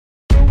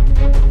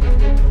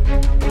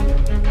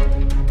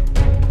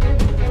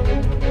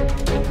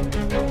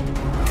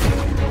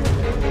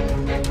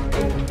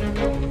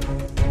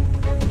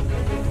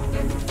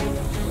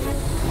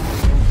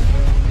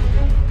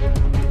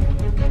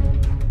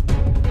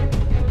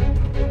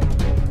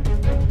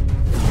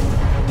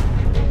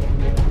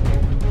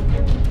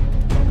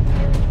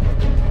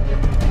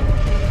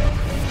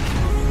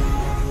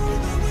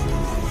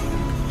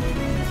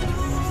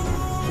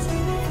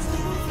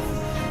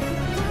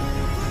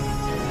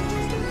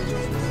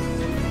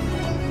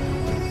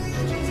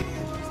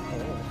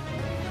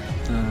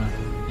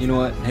You know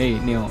what? Hey,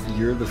 Neil,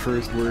 you're the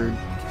first word.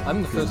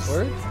 I'm the first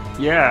word?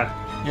 Yeah.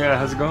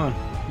 How's it going?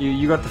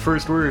 You got the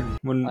first word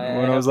when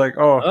I was like,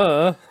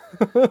 because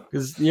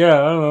I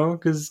don't know,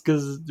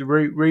 because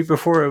right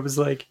before it was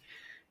like,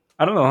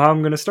 I don't know how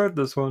I'm gonna start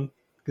this one,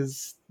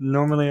 because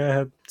normally I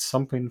have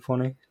something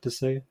funny to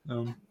say.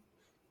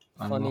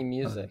 Funny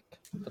music.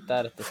 Put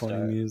that at the funny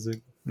start.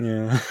 music.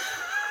 Yeah.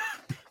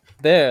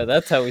 There,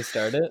 that's how we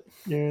start it.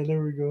 Yeah,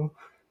 there we go.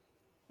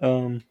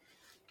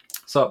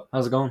 So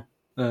how's it going?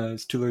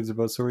 It's Two Lords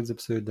About Swords,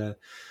 episode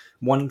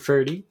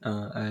 130.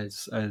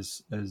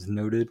 As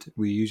noted,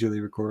 we usually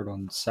record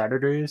on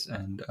Saturdays,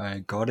 and I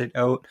got it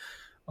out.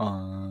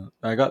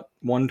 I got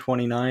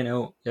 129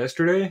 out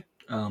yesterday.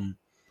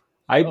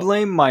 I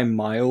blame my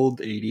mild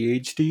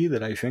ADHD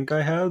that I think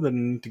I have, that I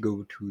need to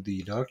go to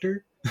the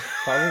doctor.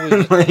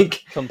 Probably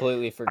like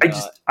completely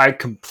forgot. I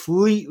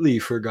completely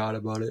forgot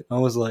about it. I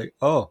was like,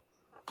 oh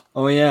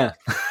yeah.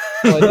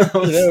 Well, I didn't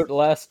put it out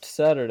last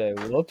Saturday.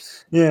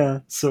 Whoops.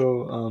 Yeah.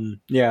 So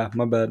yeah,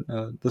 my bad.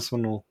 This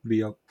one will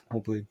be up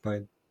hopefully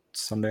by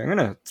Sunday. I'm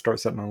gonna start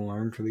setting an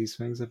alarm for these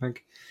things. I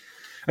think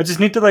I just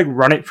need to like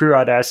run it through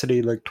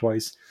Audacity like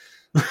twice.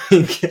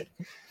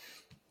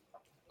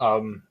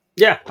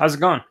 Yeah, how's it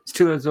going? It's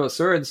Two Lords About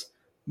Swords.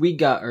 We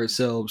got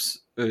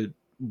ourselves a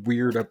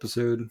weird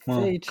episode.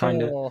 Well, Faye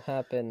kind of. channel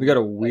happened. We got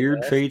a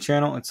weird Faye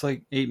channel. It's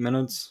like 8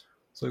 minutes.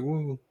 It's like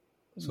whoa.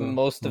 So,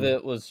 most of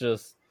it was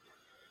just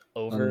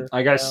over.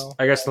 I guess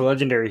the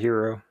legendary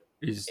hero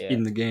is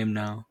in the game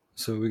now,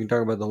 so we can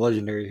talk about the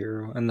legendary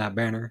hero and that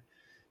banner.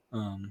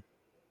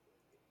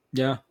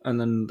 Yeah, and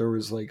then there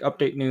was like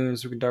update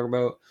news we can talk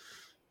about,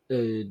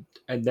 and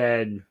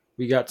then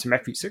we got some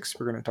FE6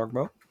 we're gonna talk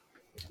about.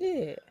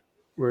 Yeah.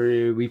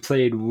 Where we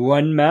played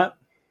one map,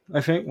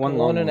 I think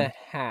one and a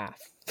half.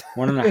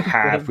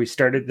 1.5. We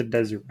started the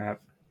desert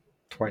map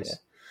twice.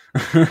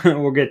 Yeah.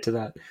 We'll get to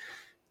that.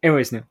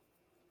 Anyways, new.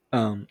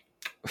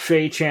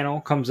 Faye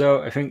channel comes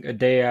out, I think, a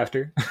day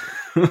after.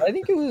 I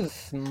think it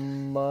was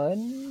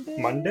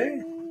Monday.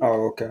 Monday?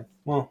 Oh, okay.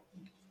 Well,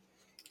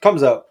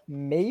 comes out.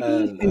 Maybe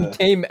it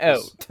came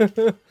out.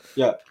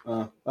 Yeah.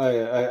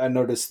 I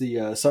noticed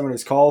the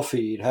Summoner's Call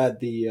feed had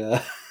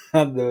the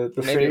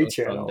Faye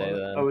channel.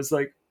 Sunday, I was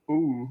like,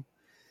 ooh.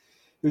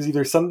 It was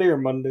either Sunday or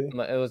Monday.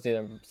 It was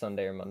either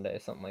Sunday or Monday,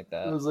 something like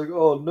that. I was like,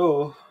 oh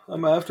no,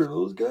 I'm after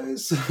those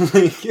guys.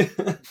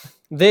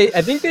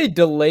 I think they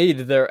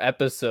delayed their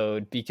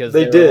episode because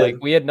they were like,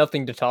 we had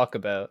nothing to talk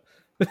about.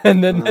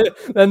 And then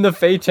the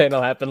Faye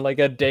channel happened like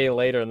a day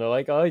later, and they're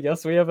like, oh, I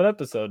guess we have an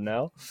episode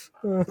now.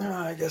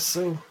 I guess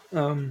so.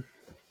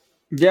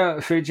 Yeah,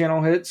 Faye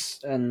channel hits,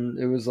 and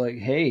it was like,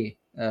 hey,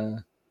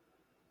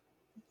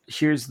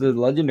 here's the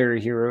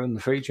legendary hero in the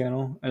Faye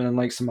channel, and then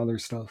like some other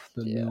stuff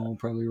that I'll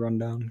probably run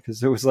down,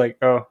 because it was like,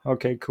 oh,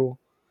 okay, cool.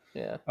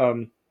 Yeah.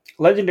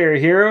 Legendary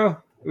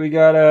hero, we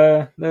got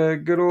the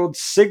good old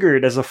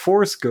Sigurd as a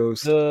Force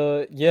Ghost.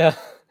 The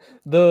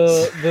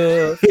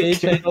Faye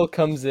channel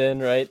comes in,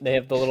 right? They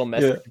have the little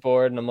message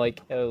board, and I'm like,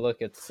 oh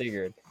look, it's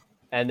Sigurd.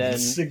 And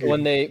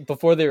then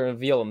before they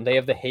reveal him, they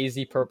have the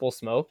hazy purple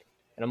smoke,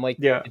 and I'm like,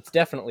 it's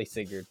definitely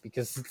Sigurd,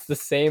 because it's the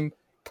same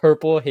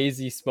purple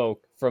hazy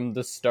smoke from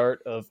the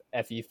start of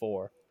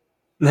FE4.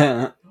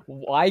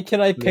 Why can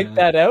I pick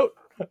that out?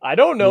 I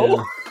don't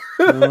know.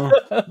 I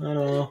don't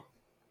know.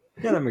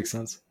 Yeah, that makes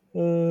sense.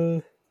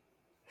 But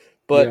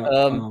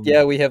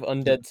we have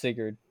Undead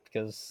Sigurd,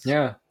 because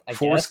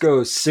Force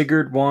Ghost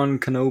Sigurd won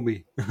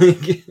Kenobi.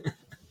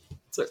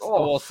 It's like,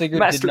 well, Sigurd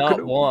Master did not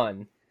Kenobi.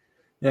 Won.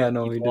 Yeah,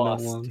 no, he did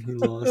not won. He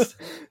lost.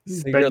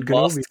 Sigurd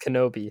lost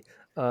Kenobi.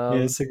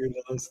 Sigurd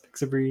lost,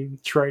 except for he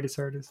tried his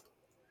hardest.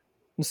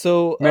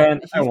 So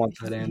man, I want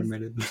that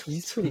animated.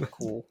 He's pretty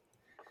cool.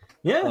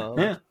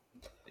 Yeah.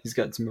 He's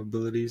got some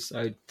abilities.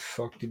 I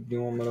fucking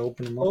do. I'm gonna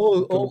open him up.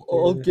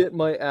 I'll get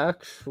my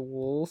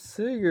actual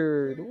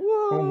Sigurd.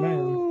 Whoa! Oh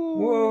man!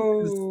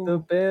 Whoa! The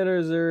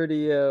banner's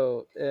already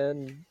out,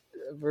 and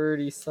I've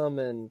already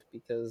summoned,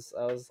 because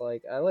I was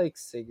like, I like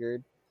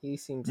Sigurd. He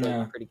seems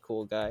like a pretty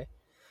cool guy.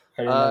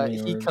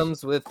 He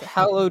comes with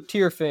Hallow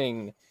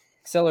Tyrfing,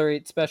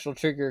 accelerate special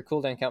trigger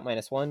cooldown count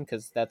 -1,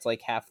 because that's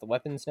like half the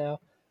weapons now.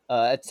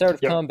 At start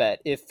of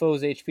combat, if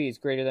foe's HP is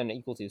greater than or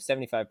equal to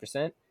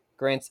 75%,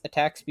 grants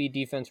attack speed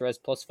defense res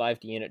 +5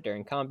 to unit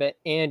during combat,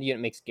 and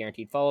unit makes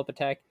guaranteed follow-up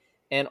attack.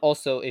 And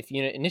also, if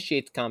unit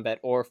initiates combat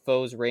or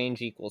foe's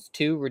range equals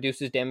 2,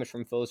 reduces damage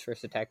from foe's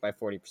first attack by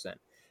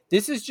 40%.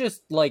 This is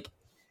just like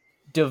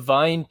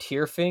Divine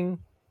Tyrfing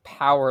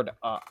powered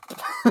up.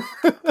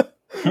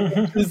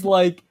 It's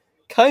like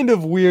kind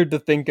of weird to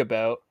think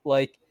about.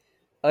 Like,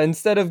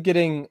 instead of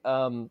getting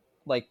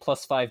like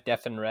 +5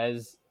 def and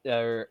res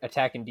or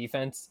attack and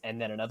defense, and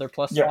then another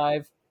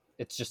 +5,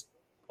 it's just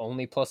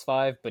only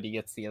 +5, but he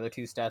gets the other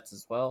 2 stats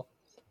as well.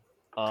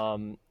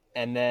 And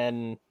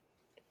then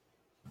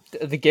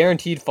the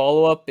guaranteed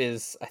follow-up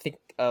is, I think,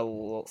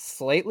 a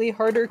slightly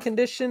harder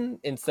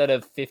condition. Instead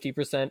of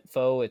 50%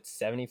 foe, it's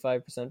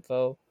 75%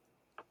 foe.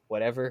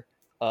 Whatever.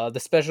 The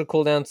special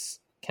cooldowns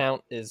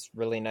count is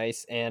really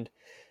nice, and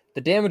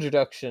the damage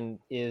reduction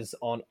is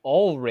on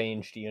all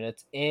ranged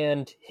units,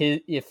 and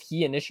if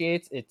he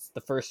initiates, it's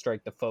the first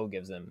strike the foe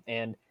gives him,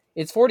 and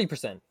it's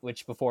 40%,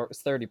 which before it was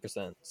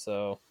 30%.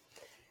 So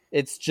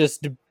it's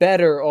just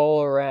better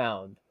all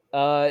around.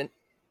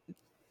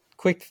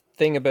 Quick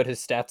thing about his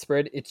stat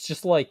spread: it's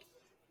just like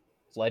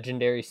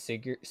legendary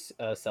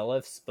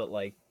Selefs, but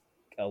like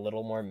a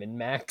little more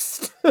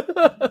min-maxed.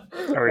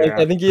 Like,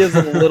 I think he has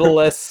a little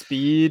less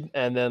speed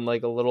and then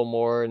like a little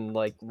more in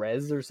like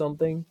res or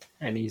something.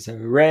 And he's a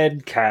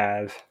red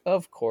cav.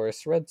 Of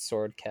course, red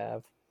sword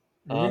cav.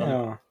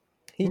 Yeah.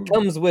 He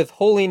comes with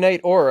Holy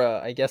Knight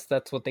Aura. I guess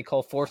that's what they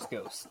call Force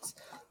Ghosts.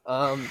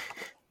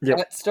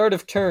 At start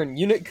of turn,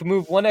 unit can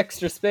move 1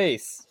 extra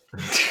space.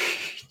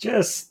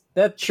 Just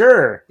that,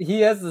 sure.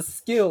 He has a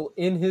skill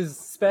in his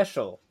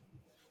special.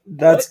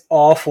 That's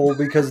awful,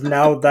 because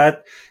now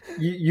that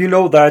you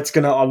know that's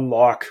gonna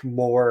unlock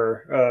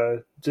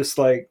more just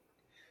like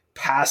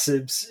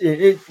passives.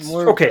 It's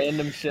more okay.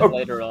 Random shit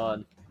later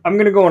on. I'm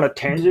gonna go on a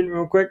tangent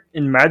real quick.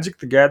 In Magic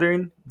the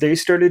Gathering, they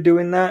started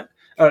doing that.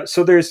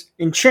 So there's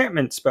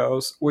enchantment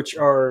spells, which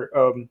are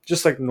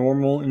just like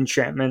normal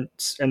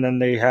enchantments, and then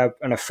they have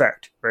an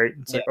effect, right?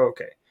 It's like,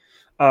 okay.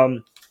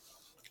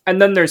 And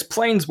then there's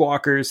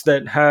planeswalkers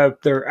that have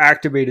their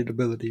activated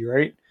ability,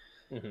 right?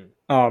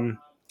 Mm-hmm.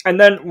 And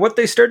then what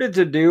they started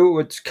to do,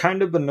 which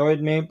kind of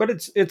annoyed me, but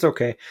it's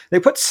okay. They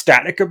put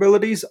static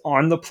abilities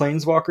on the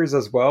planeswalkers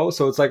as well.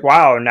 So it's like,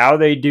 wow, now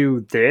they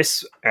do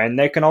this, and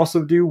they can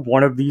also do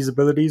one of these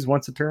abilities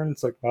once a turn.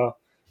 It's like, wow,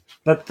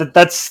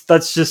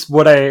 that's just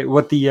what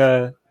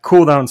the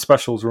cooldown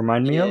specials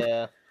remind me of.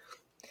 Yeah,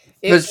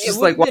 It's just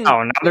like,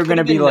 wow, now they're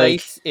gonna be like,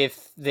 nice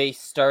if they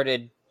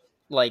started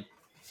like.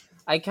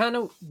 I kind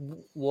of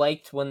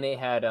liked when they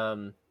had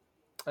I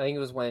think it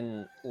was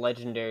when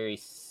Legendary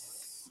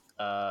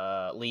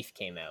Leaf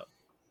came out.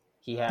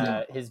 He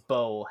had his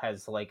bow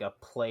has like a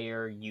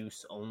player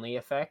use only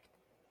effect.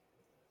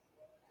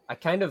 I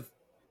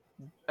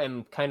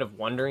am kind of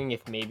wondering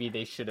if maybe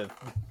they should have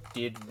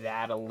did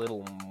that a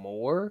little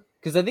more,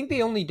 because I think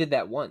they only did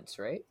that once,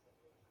 right?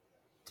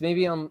 So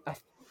maybe I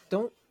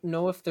don't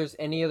know if there's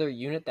any other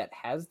unit that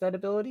has that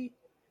ability,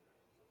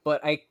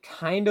 but I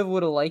kind of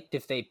would have liked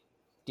if they,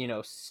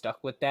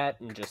 stuck with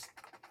that and just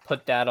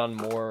put that on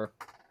more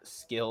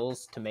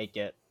skills to make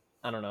it,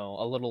 I don't know,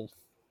 a little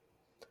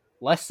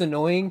less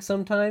annoying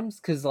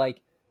sometimes, because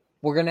like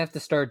we're gonna have to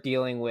start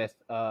dealing with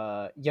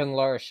young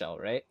Larashel,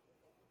 right?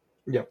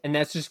 Yeah, and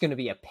that's just gonna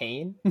be a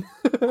pain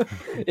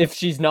if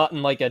she's not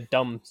in like a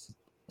dumb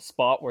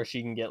spot where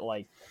she can get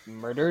like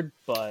murdered.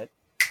 But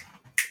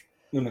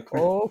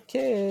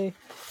okay.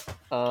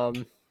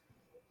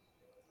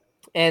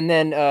 And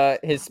then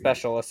his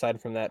special,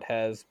 aside from that,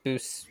 has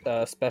boosts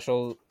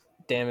special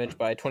damage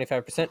by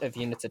 25% of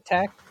unit's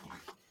attack.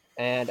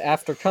 And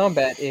after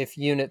combat, if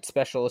unit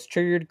special is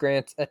triggered,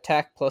 grants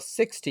attack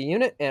 +6 to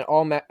unit, and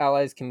all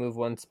allies can move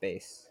 1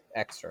 space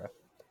extra.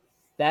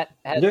 That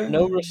has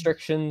no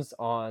restrictions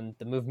on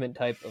the movement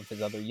type of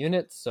his other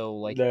units. So,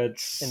 like in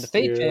the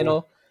Fate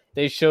channel,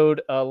 they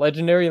showed a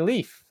Legendary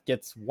Leaf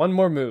gets 1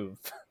 more move.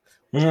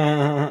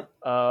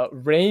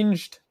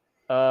 Ranged,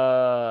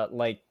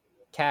 like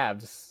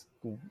calves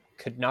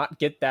could not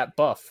get that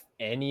buff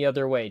any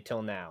other way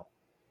till now.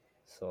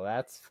 So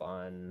that's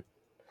fun.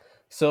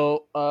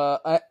 So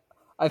I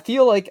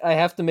feel like I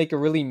have to make a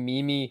really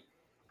memey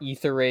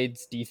Aether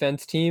Raids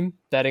defense team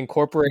that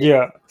incorporates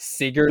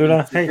Sigurd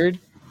and Sigurd.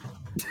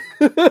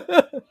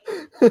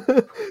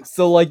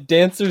 So like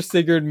Dancer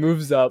Sigurd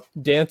moves up,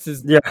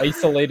 dances the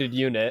isolated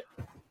unit,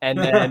 and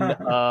then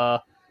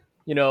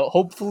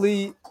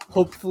hopefully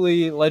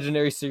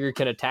Legendary Sigurd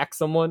can attack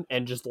someone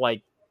and just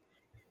like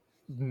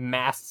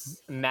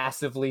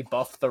massively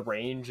buff the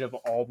range of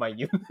all my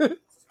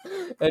units.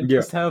 And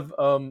just have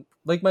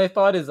like my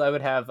thought is I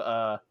would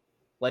have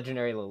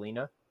Legendary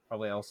Lilina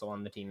probably also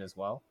on the team as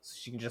well, so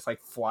she can just like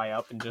fly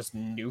up and just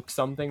nuke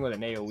something with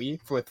an AoE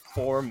with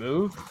 4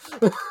 move.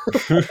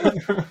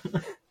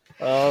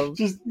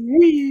 Just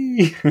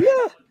wee.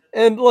 Yeah,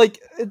 and like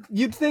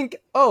you'd think,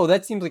 oh,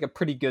 that seems like a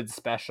pretty good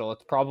special.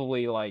 It's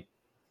probably like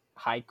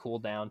high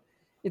cooldown.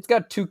 It's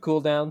got 2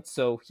 cooldowns,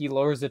 so he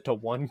lowers it to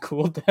 1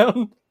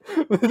 cooldown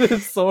with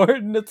his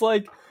sword, and it's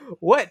like,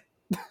 what?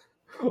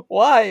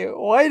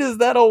 Why does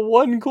that a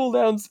 1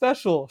 cooldown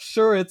special?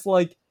 Sure, it's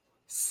like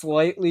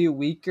slightly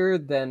weaker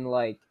than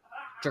like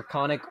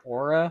Draconic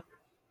Aura,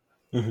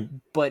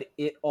 but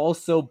it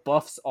also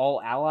buffs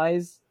all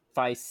allies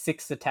by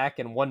 6 attack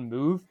and 1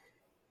 move,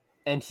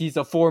 and he's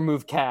a 4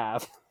 move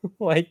cav.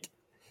 Like,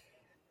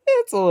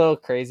 it's a little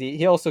crazy.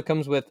 He also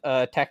comes with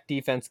attack,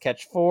 defense,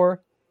 catch 4,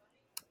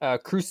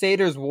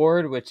 Crusader's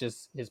Ward, which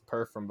is his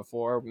perf from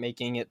before,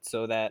 making it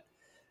so that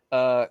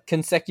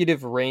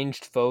consecutive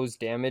ranged foes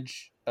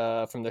damage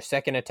from their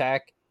second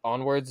attack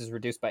onwards is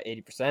reduced by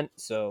 80%,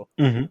 so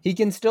he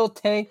can still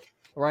tank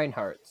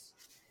Reinhardt's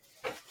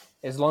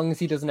as long as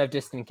he doesn't have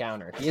distant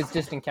counter. If he has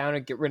distant counter,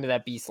 get rid of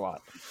that B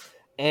slot.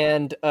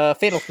 And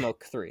Fatal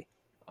Smoke 3.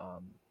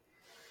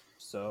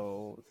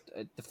 So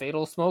the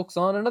Fatal Smoke's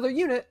on another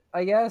unit,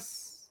 I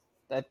guess.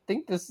 I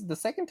think this is the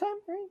second time,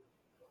 right?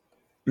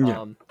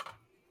 Yeah.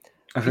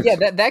 Yeah,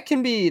 so. that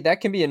can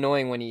be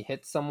annoying when he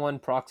hits someone,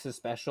 procs his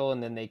special,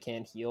 and then they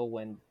can't heal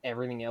when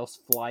everything else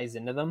flies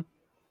into them.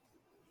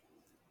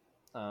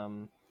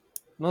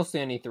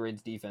 Mostly on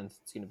Aetheroid's defense,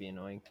 it's gonna be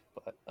annoying,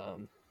 but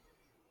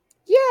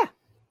yeah,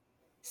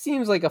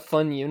 seems like a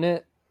fun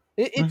unit.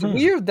 It's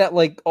weird that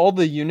like all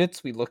the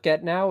units we look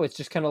at now, it's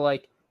just kind of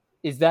like,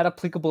 is that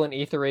applicable in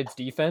Aetheroid's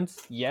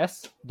defense?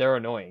 Yes, they're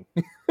annoying.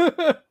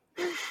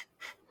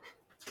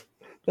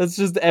 That's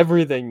just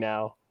everything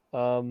now.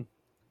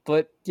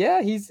 But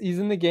yeah, he's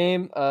in the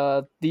game.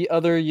 The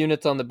other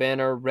units on the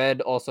banner,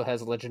 red also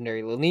has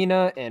legendary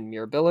Lilina and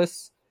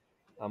Mirabilis.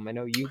 I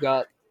know you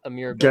got a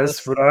Mirabilis.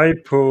 Guess what I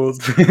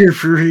pulled for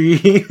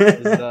free?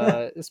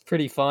 It's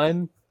pretty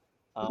fun.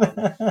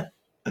 I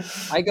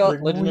got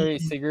like, legendary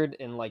Sigurd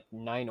in like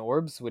 9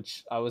 orbs,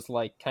 which I was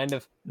like kind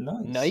of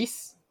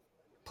nice.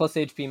 Plus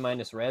HP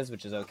minus res,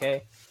 which is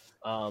okay.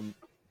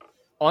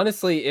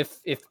 Honestly,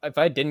 if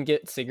I didn't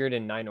get Sigurd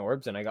in 9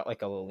 orbs and I got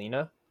like a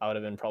Lilina, I would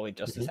have been probably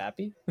just as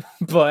happy.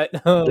 But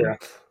yeah.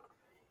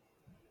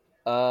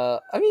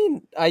 I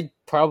mean, I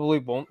probably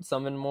won't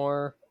summon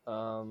more.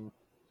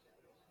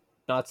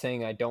 Not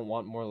saying I don't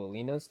want more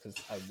Lilinas, because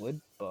I would,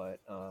 but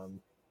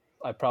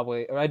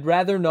I'd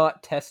rather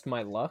not test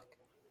my luck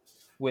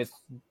with,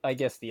 I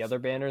guess, the other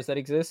banners that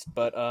exist.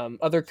 But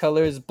other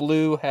colors,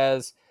 blue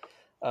has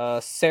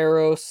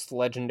Saros,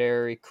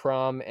 legendary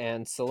Chrom,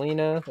 and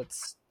Selena.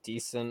 That's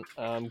decent.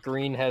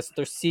 Green has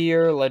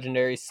Thursier,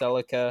 legendary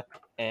Celica,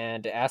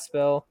 and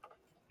Aspel.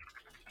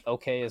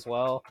 Okay as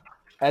well.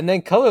 And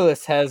then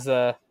colorless has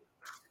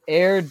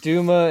Air,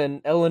 Duma,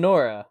 and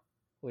Eleonora,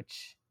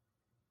 which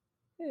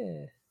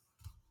okay.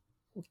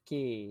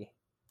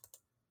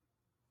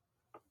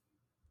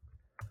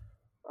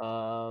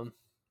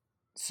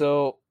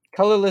 So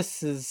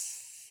colorless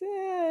is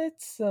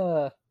it's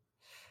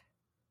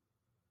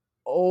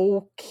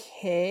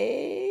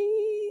okay.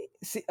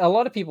 See, a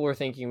lot of people were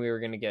thinking we were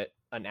going to get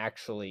an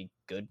actually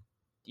good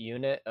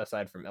unit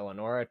aside from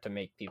Eleonora to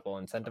make people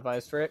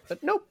incentivized for it,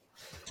 but nope.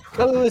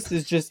 Colorless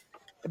is just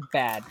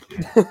bad.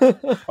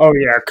 Oh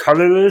yeah,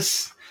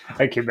 colorless.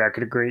 I came back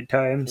at a great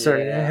time.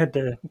 Sorry, I had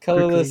to.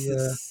 Colorless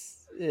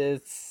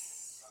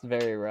it's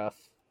very rough.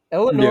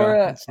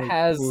 Eleonora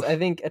has, oof. I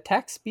think,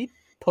 attack speed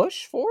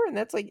push 4, and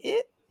that's like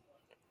it.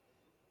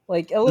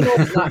 Like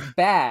Eleonora's not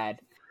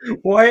bad.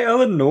 Why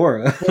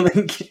Eleonora?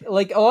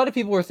 like a lot of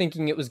people were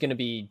thinking it was going to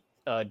be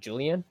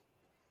Julian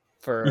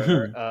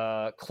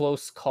for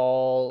close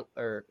call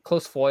or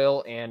close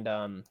foil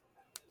and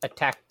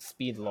attack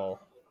speed low,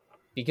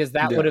 because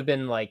that would have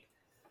been like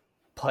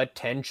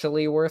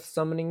potentially worth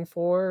summoning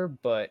for,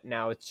 but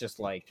now it's just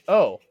like,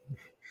 oh,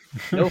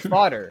 no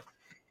fodder.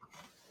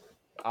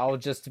 I'll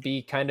just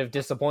be kind of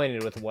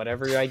disappointed with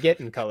whatever I get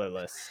in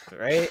colorless,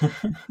 right?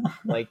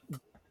 Like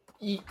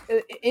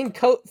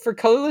for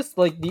colorless,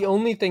 like the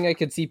only thing I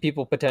could see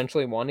people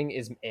potentially wanting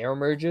is air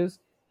merges.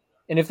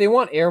 And if they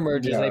want air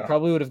merges, they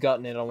probably would have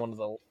gotten it on one of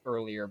the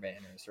earlier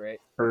banners, right?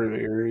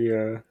 Earlier,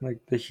 yeah. Like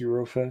the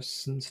Hero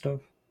Fests and stuff.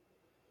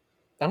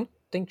 I don't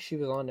think she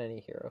was on any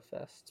Hero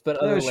Fests. But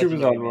she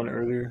was on one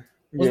earlier.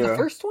 Was the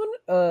first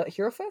one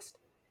Hero Fest?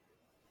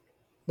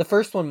 The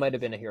first one might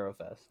have been a Hero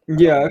Fest.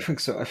 Yeah, I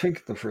think so. I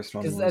think the first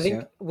one was, I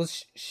think,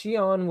 was she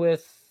on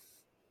with...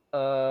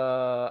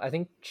 I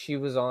think she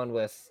was on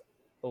with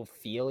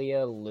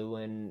Ophelia,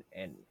 Lewin,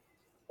 and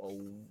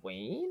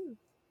Owain?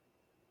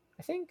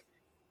 I think?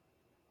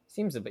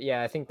 Seems a bit...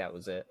 Yeah, I think that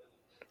was it.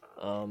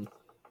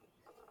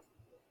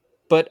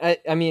 But,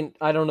 I mean,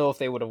 I don't know if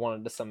they would have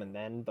wanted to summon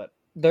then, but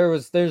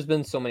there's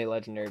been so many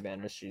legendary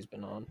banners she's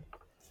been on.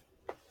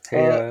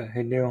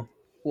 Hey, Neil.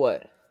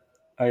 What?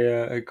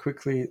 I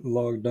quickly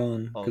logged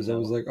on because I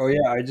was like, oh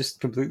yeah, I just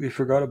completely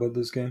forgot about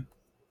this game.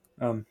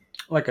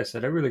 Like I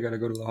said, I really got to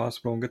go to the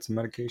hospital and get some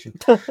medication.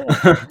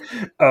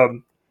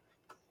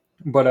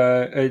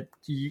 But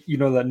you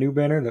know that new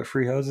banner, that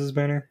free houses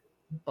banner?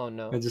 Oh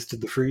no! I just did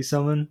the free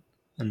summon,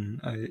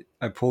 and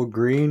I pulled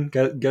green.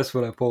 Guess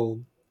what I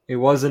pulled? It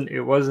wasn't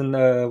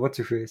what's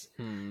her face?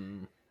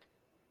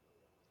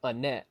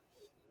 Annette.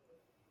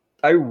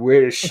 I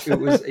wish it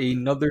was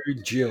another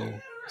Jill.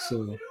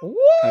 So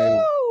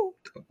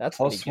that's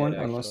plus good, 1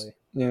 unless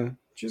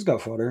she's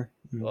got fodder.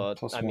 Well,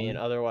 I mean,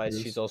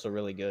 otherwise she's also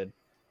really good.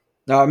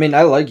 No, I mean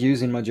I like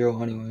using my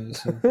Jill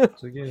anyways. So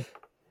it's like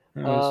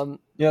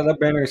yeah, that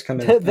banner is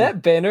kind of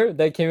that banner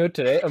that came out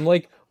today. I'm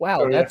like,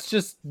 wow, that's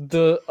just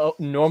the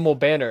normal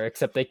banner,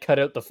 except they cut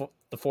out the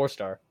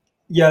 4-star.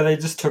 Yeah, they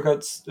just took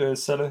out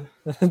Seta.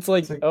 It's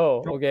like,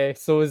 oh, okay.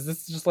 So is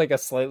this just like a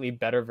slightly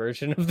better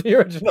version of the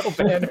original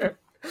banner?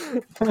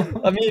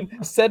 I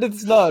mean,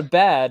 Seta's not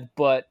bad,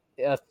 but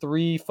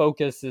 3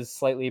 focus is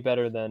slightly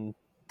better than,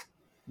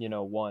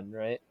 1,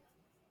 right?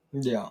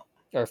 Yeah.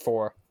 Or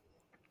 4, I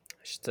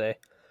should say.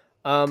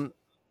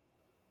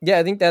 Yeah,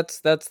 I think that's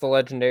the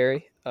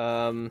legendary.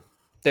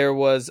 There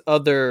was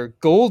other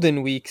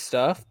Golden Week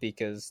stuff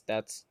because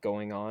that's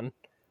going on.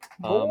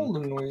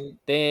 Golden Week.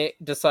 They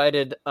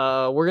decided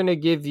we're gonna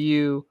give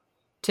you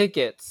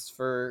tickets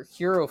for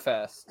Hero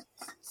Fest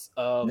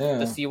of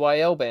the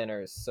CYL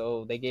banners.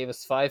 So they gave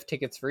us 5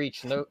 tickets for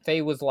each. And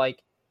Faye was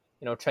like,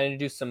 trying to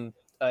do some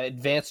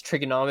advanced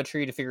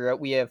trigonometry to figure out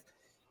we have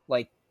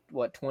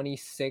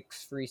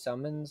 26 free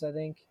summons, I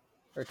think,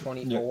 or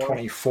 24. Yeah,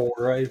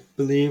 24, I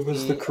believe,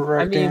 was the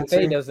correct answer.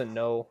 Faye doesn't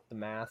know the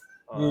math.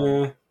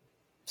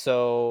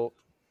 So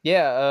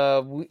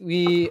yeah,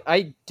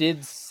 I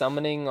did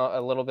summoning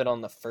a little bit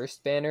on the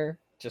first banner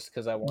just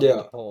because I wanted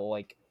to pull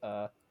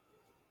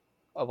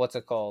what's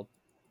it called,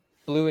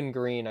 blue and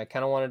green. I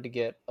kind of wanted to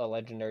get a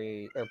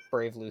legendary or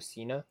brave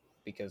Lucina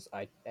because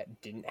I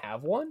didn't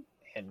have one,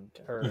 and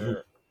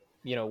her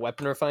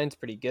weapon refine's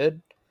pretty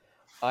good.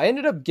 I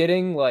ended up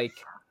getting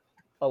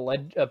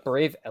a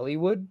brave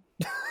Eliwood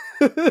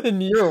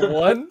in year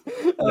 1.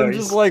 I'm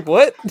just like,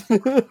 what?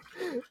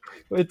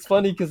 It's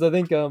funny because I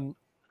think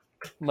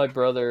my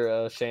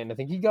brother Shane, I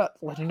think he got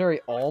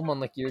legendary Alm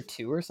on year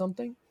 2 or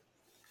something.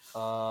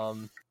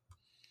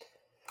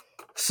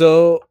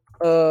 So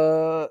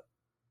I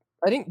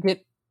didn't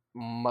get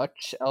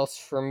much else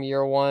from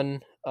year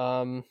 1.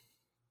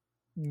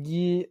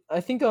 Yeah, I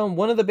think on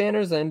one of the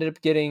banners I ended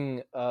up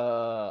getting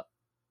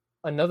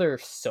another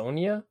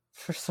Sonya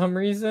for some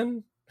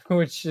reason,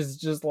 which is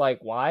just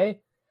why.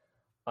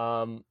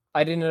 I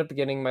ended up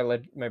getting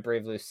my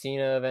brave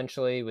Lucina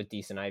eventually with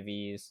decent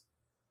IVs.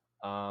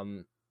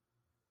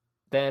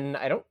 Then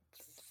I don't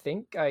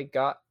think I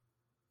got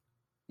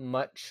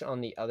much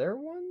on the other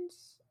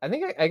ones. I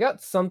think I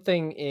got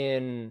something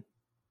in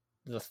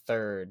the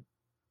third,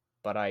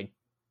 but I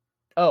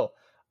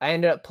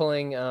ended up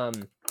pulling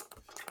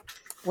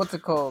what's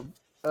it called?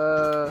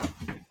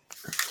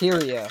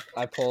 Tyria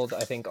I pulled,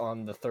 I think,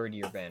 on the 3rd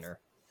year banner.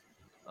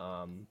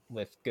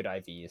 With good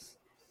IVs.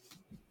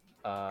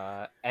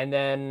 And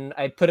then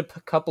I put a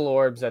couple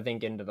orbs, I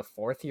think, into the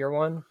 4th year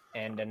one,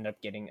 and ended up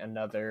getting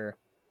another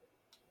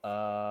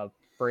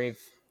Brave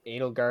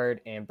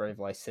Edelgard and Brave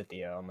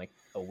Lysithea on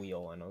a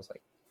wheel, and I was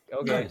like,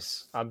 okay,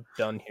 nice. I'm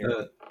done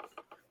here.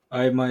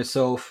 I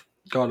myself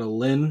got a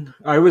Lyn.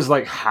 I was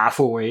half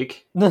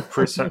awake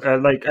for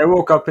I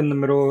woke up in the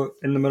middle of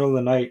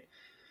the night,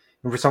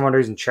 and for some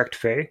reason checked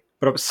Faye,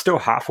 but I was still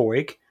half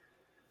awake.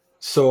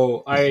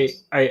 So I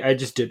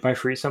just did my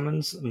free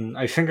summons, and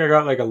I think I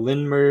got a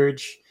Lyn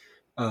merge,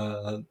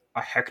 a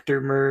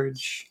Hector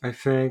merge, I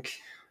think.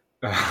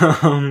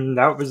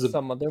 That was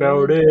some other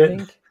about merge, it. I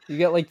think. You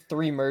got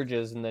 3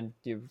 merges, and then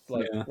you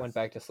went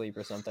back to sleep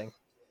or something.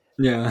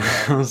 Yeah,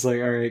 I was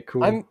like, all right,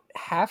 cool. I'm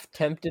half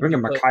tempted. Bring a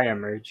Micaiah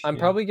merge. I'm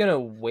probably gonna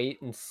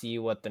wait and see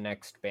what the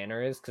next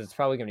banner is, because it's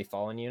probably gonna be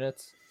Fallen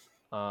units.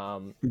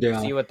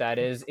 See what that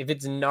is. If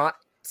it's not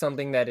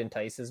something that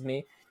entices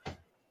me,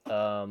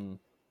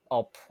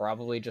 I'll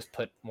probably just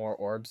put more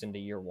orbs into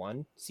year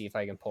 1. See if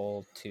I can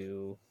pull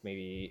 2,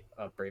 maybe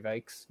Brave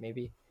Ikes,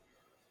 maybe.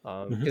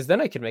 Because then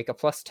I could make a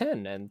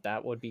 +10, and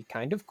that would be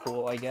kind of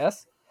cool, I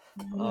guess.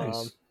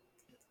 Nice.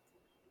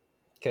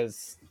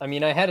 Because, I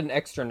had an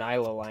extra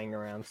Nyla lying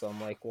around, so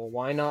I'm like, well,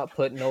 why not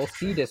put Null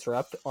Sea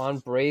Disrupt on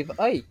Brave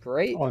Ike,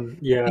 right?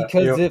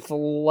 Because if,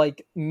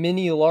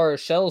 mini Lara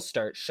Shells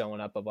start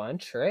showing up a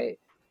bunch, right?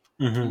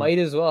 Might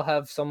as well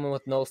have someone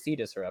with Null Sea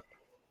Disrupt.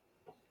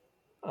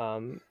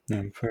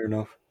 Yeah, fair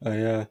enough.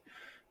 In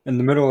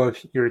the middle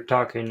of your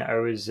talking, I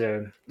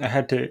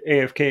had to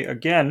AFK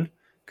again,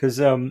 because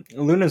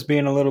Luna's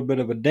being a little bit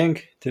of a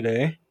dink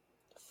today.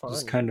 Fun.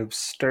 Just kind of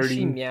starting. Is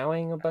she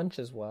meowing a bunch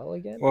as well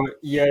again? Well,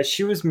 yeah,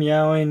 she was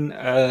meowing.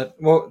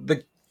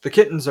 The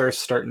kittens are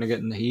starting to get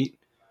in the heat,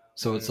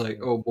 so it's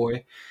oh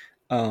boy.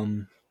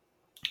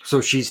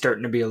 So she's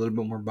starting to be a little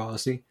bit more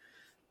bossy.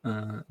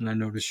 And I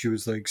noticed she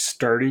was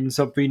starting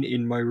something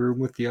in my room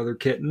with the other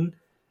kitten,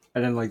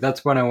 and then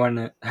that's when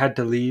I had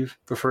to leave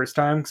the first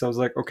time, because I was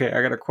like, okay,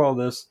 I gotta quell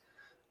this.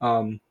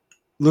 Luna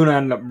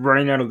ended up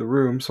running out of the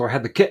room, so I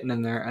had the kitten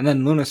in there, and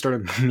then Luna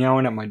started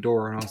meowing at my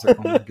door, and I was like,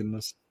 oh my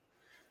goodness.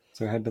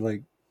 So I had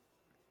to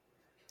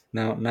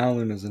now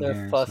Luna's in They're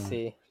here.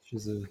 fussy.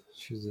 So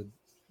she's a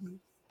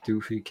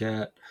doofy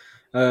cat.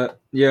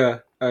 Yeah,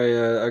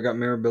 I got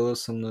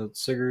Mirabilis on the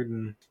Sigurd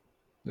and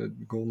the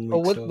Golden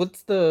Week stuff.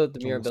 What's the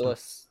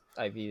Mirabilis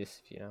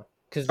IVs, if you know?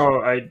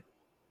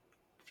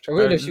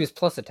 She was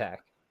plus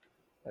attack.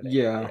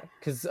 Yeah.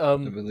 Because I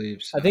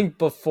believe so. I think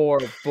before,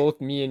 both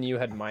me and you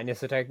had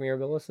minus attack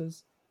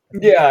Mirabilises.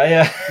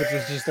 Yeah. Which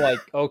was just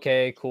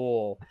okay,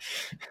 cool.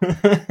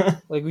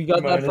 We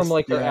got that from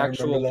her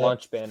actual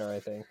launch banner, I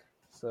think.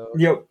 So.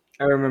 Yep,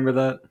 I remember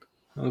that.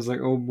 I was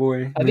like, oh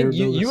boy. I think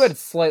you had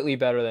slightly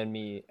better than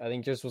me. I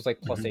think yours was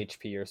plus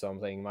HP or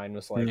something. Mine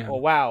was oh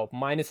wow,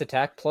 minus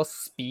attack plus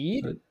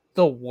speed?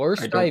 The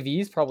worst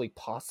IVs probably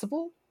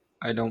possible?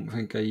 I don't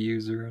think I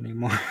use her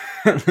anymore.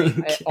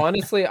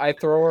 Honestly, I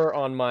throw her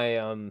on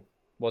my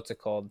what's it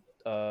called?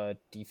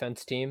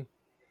 Defense team.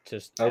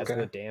 Just as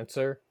the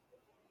dancer.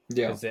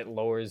 Yeah. Because it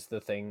lowers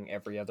the thing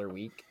every other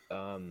week.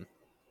 I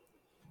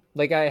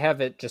have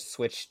it just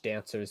switch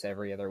dancers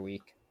every other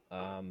week.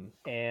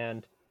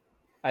 And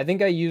I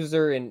think I use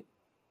her in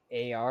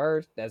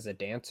AR as a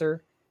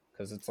dancer,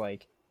 because it's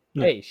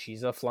hey,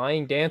 she's a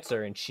flying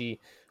dancer, and she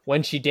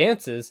when she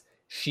dances,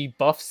 she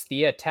buffs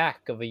the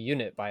attack of a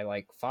unit by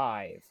like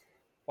 5.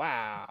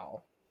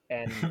 Wow.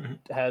 And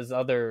has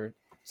other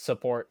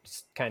support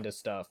kind of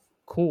stuff.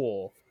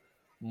 Cool.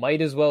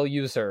 Might as well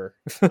use her.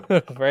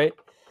 Right?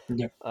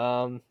 Yeah.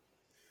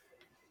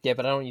 Yeah,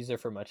 but I don't use her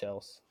for much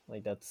else.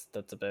 Like that's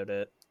about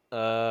it.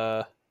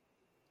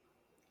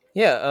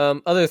 Yeah,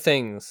 other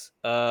things.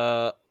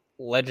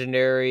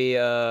 Legendary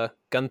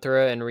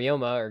Gunthra and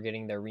Ryoma are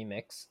getting their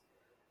remix.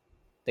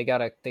 They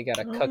gotta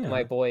cuck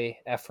my boy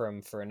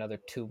Ephraim for another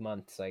 2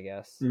 months, I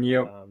guess.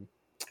 Yep.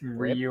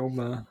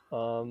 Ryoma.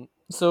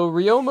 So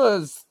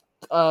Ryoma's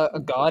a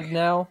god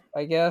now,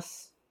 I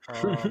guess.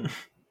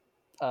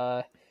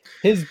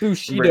 His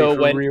Bushido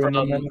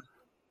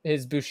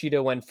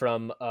went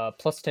from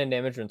plus 10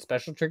 damage when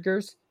special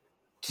triggers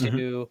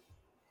to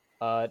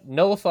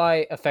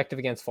nullify effective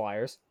against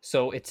flyers.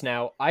 So it's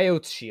now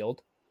Iote's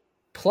shield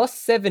plus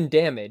 7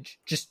 damage,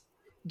 just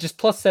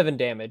plus 7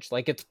 damage.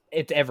 Like it's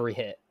every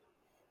hit.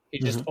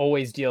 It just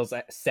always deals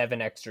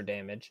 7 extra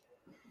damage.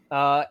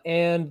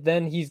 And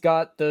then he's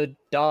got the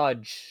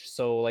dodge,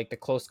 so like the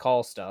close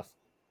call stuff,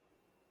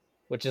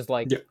 which is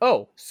like,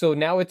 oh, so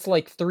now it's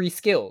like 3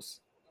 skills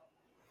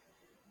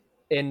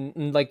in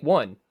like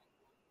 1.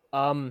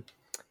 Remember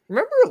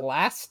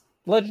last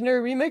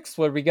Legendary Remix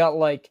where we got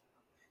like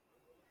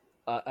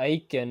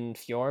Ike and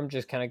Fjorm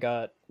just kind of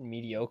got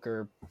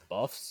mediocre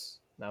buffs?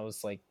 And I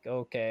was like,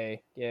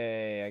 okay,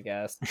 yay, I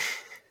guess.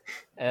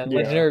 And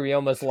Legendary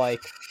Ryoma's like,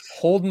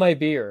 hold my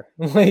beer.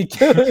 Like,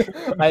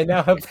 I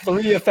now have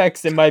 3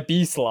 effects in my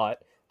B slot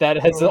that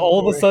has all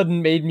of a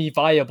sudden made me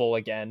viable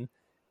again.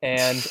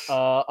 And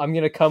I'm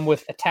going to come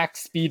with Attack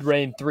Speed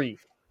Rain 3.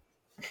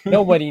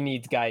 Nobody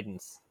needs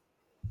guidance.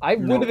 I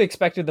would have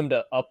expected them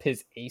to up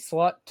his A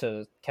slot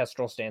to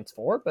Kestrel Stance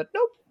 4, but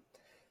nope.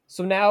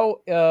 So now,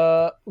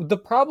 the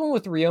problem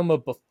with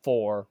Ryoma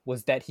before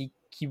was that he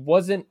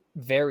wasn't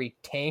very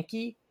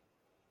tanky.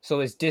 So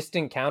his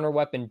distant counter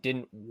weapon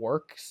didn't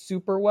work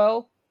super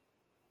well.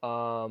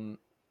 Now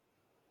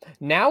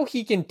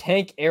he can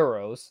tank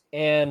arrows,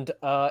 and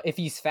if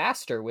he's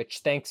faster, which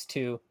thanks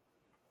to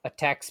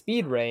Attack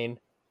Speed Rain,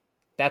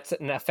 that's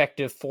an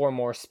effective 4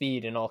 more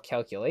speed in all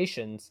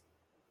calculations.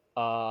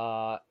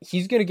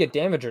 He's going to get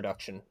damage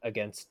reduction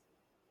against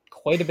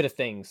quite a bit of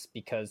things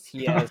because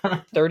he has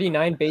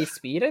 39 base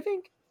speed, I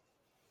think.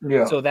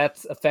 Yeah. So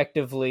that's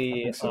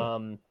effectively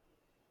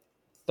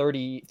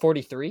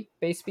 43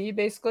 base speed,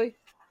 basically.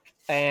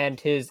 And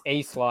his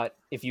A slot,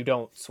 if you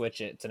don't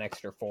switch it, it's an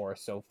extra 4,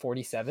 so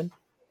 47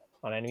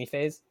 on enemy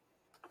phase.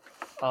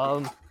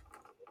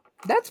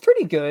 That's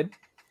pretty good.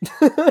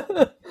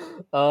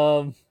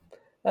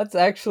 That's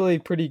actually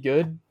pretty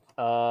good.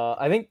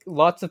 I think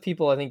lots of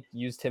people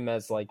used him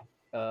as like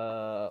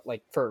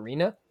for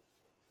arena,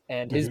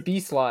 and his B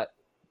slot,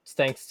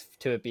 thanks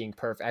to it being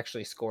perf,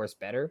 actually scores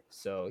better.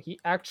 So he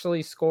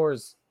actually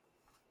scores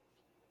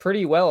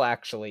pretty well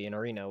actually in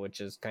arena,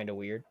 which is kind of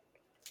weird.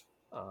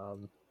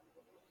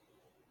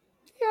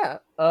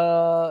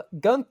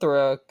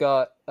 Gunthra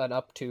got an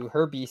up to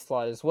her B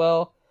slot as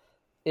well.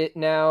 It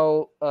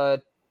now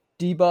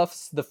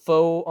debuffs the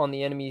foe on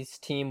the enemy's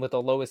team with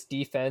the lowest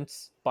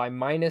defense by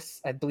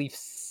minus, I believe,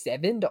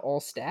 7 to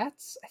all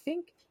stats, I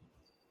think.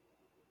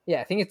 Yeah,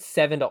 I think it's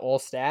 7 to all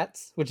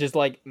stats, which is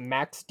like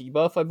max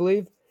debuff, I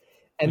believe.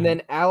 And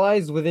then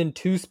allies within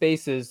 2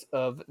 spaces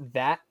of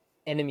that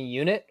enemy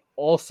unit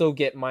also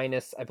get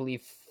minus, I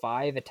believe,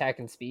 5 attack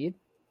and speed,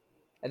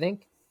 I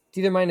think. It's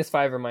either minus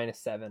 5 or minus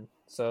 7.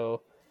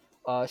 So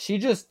she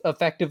just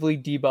effectively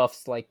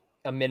debuffs like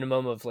a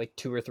minimum of like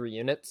 2 or 3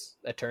 units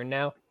a turn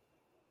now.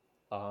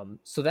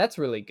 So that's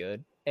really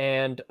good.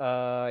 And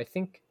I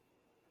think,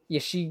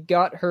 she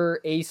got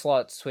her A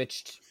slot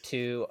switched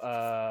to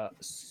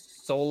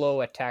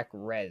solo attack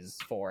res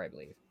 4, I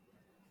believe.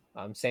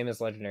 Same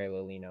as Legendary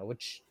Lilino,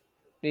 which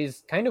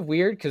is kind of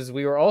weird because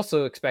we were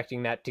also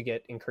expecting that to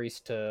get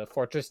increased to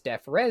Fortress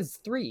Def res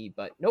 3,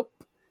 but nope.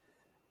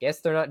 Guess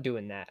they're not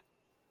doing that.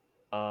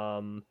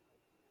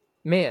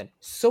 Man,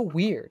 so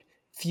weird.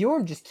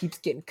 Fjorm just keeps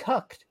getting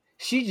cucked.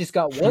 She just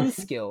got 1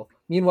 skill.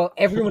 Meanwhile,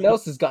 everyone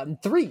else has gotten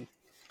 3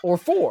 or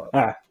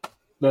 4.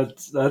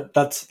 That's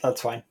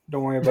fine.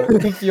 Don't worry about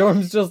it.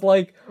 Fjorm's just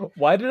like,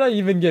 why did I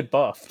even get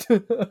buffed?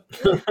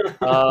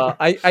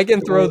 I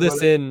can throw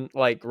this in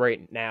like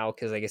right now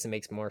because I guess it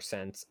makes more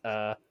sense.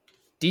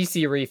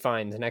 DC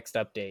Refined next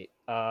update.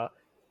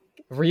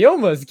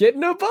 Ryoma's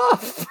getting a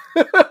buff.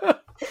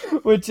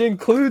 Which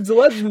includes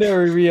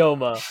Legendary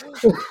Ryoma.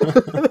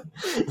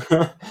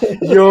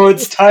 Yo,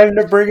 it's time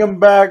to bring him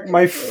back.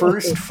 My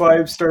first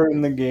 5-star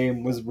in the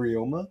game was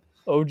Ryoma.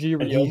 OG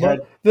Ryoma.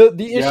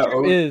 The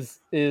issue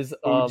is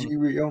OG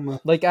Ryoma.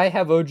 Like I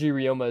have OG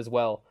Ryoma as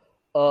well.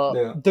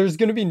 There's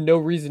gonna be no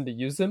reason to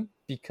use him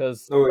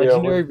because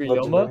Legendary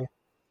Ryoma.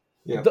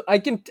 I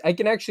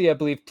can actually, I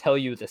believe, tell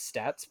you the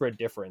stats for a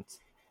difference.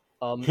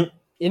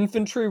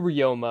 Infantry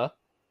Ryoma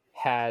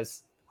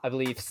has, I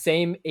believe,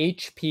 same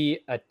HP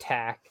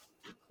attack,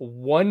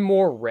 1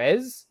 more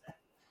res,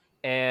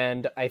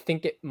 and I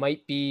think it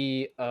might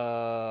be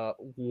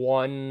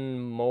 1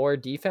 more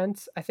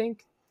defense, I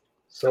think.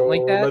 So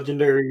like that.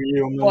 Legendary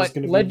Ryoma is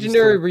going to be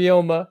Legendary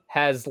Ryoma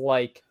has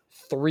like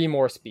 3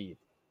 more speed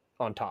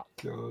on top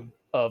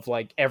of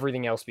like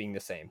everything else being the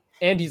same,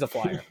 and he's a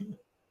flyer.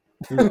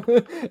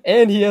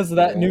 And he has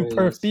that new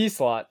Perf B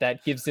slot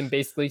that gives him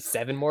basically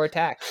 7 more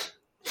attacks.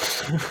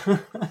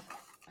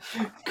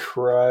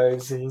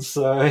 Cries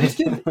inside.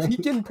 He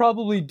can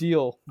probably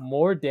deal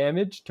more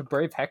damage to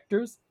Brave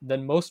Hectors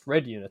than most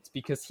red units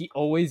because he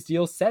always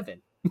deals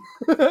 7.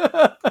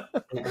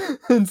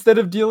 Instead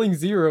of dealing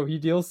 0, he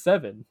deals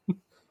 7.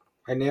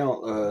 I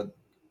now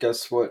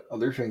guess what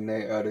other thing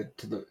they added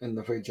to in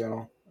the Fate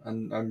channel,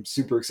 and I'm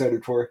super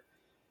excited for.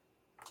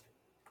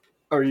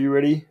 Are you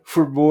ready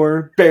for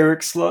more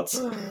barrack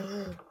slots?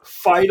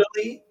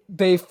 Finally!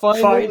 They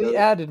finally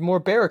added more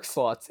barrack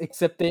slots,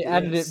 except they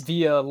added it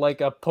via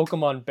like a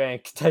Pokemon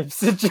Bank type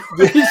situation.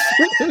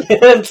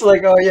 It's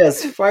like, oh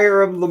yes,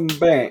 Fire Emblem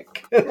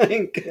Bank.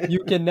 You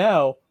can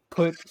now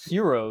put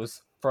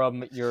heroes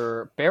from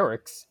your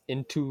barracks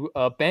into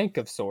a bank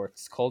of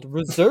sorts called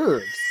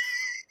reserves.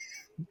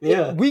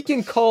 Yeah. We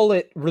can call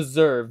it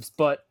reserves,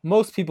 but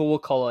most people will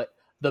call it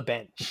the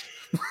bench.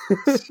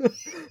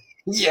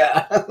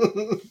 Yeah.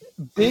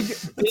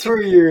 That's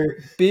where your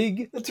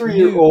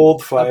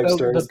old 5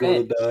 stars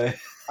go to die.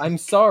 I'm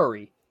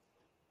sorry,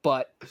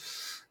 but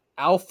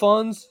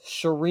Alphonse,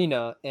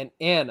 Sharina, and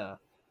Anna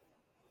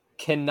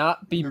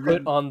cannot be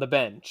put on the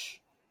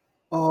bench.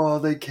 Oh,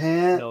 they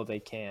can't? No, they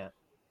can't.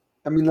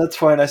 I mean, that's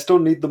fine. I still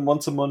need them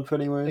once a month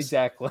anyways.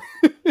 Exactly.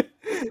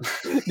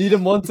 Need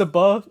them once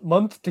a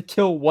month to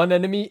kill one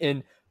enemy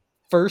in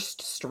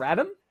first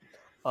stratum.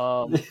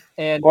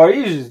 And well, I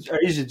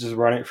usually just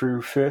run it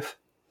through 5th.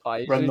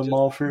 Run them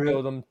all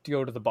through.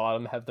 Go to the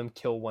bottom, have them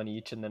kill one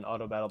each, and then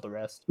auto battle the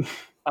rest.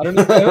 I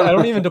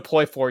don't even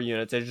deploy 4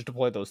 units. I just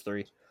deploy those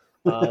 3.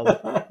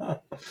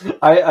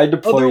 I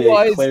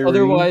deploy.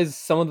 Otherwise,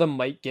 some of them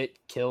might get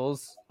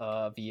kills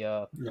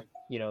via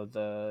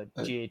the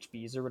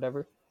GHBs or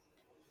whatever.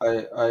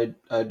 I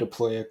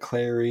deploy a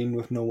Clarine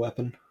with no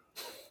weapon.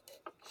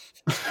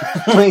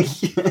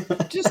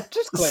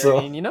 just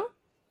Clarine, you know.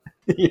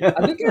 Yeah.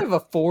 I think I have a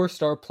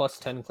 4-star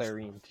 +10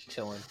 Clarine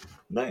chilling.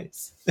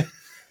 Nice.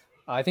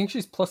 I think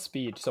she's plus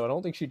speed, so I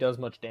don't think she does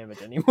much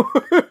damage anymore.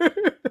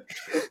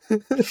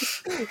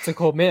 It's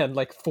like, oh man,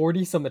 like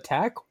 40 some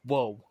attack?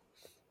 Whoa.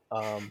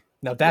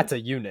 Now that's a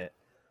unit.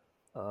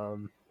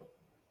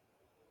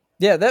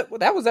 Yeah, that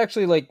was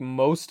actually like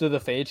most of the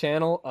Fae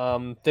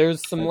channel.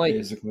 There's some like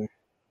basically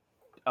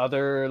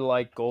other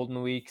like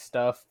Golden Week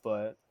stuff,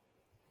 but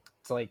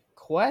it's like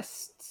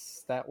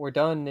quests that were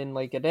done in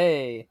like a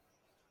day.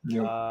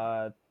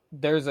 Yep.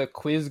 There's a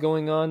quiz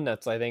going on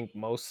that's I think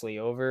mostly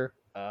over,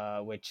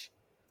 which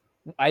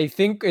I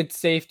think it's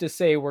safe to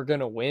say we're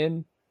gonna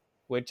win,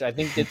 which I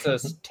think gets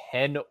us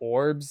 10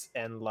 orbs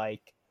and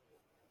like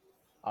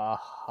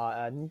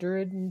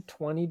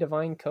 120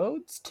 divine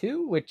codes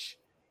too, which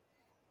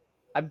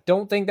I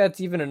don't think that's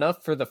even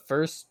enough for the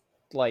first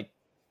like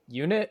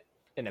unit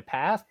in a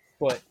path,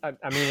 but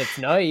I mean it's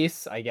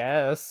nice, I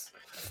guess.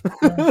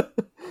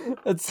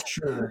 It's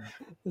sure.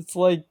 It's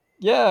like,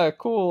 yeah,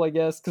 cool, I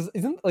guess, because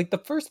isn't like the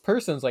first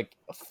person's like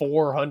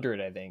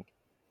 400, I think.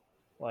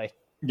 Like,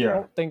 I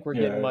don't think we're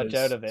getting much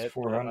out of it.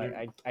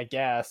 400. I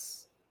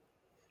guess.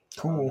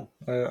 Cool.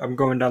 I'm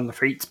going down the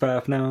Fates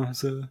path now,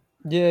 so.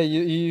 Yeah,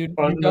 you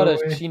got a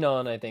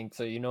Shinon, I think,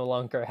 so you no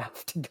longer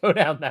have to go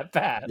down that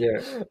path.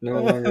 Yeah,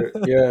 no longer.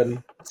 Yeah,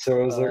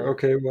 so I was like,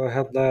 okay, well, I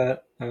have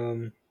that.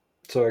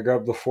 So I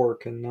grabbed the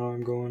fork, and now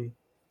I'm going.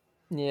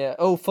 Yeah.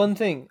 Oh, fun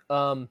thing.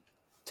 To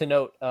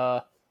note.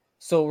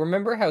 So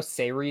remember how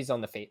Sayri's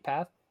on the Fate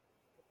path?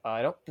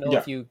 I don't know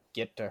if you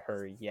get to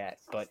her yet,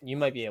 but you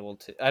might be able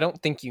to. I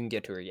don't think you can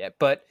get to her yet,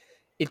 but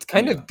it's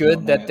kind of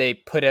good that they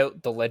put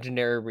out the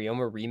Legendary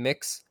Ryoma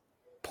remix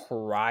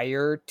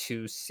prior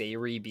to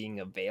Sayri being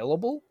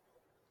available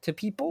to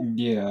people.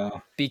 Yeah.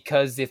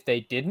 Because if they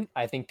didn't,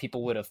 I think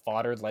people would have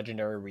foddered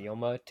Legendary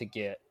Ryoma to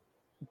get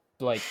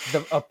like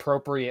the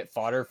appropriate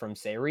fodder from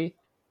Sayri.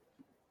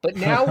 But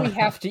now we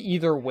have to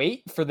either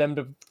wait for them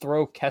to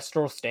throw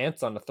Kestrel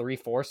Stance on a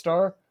 3-4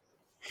 star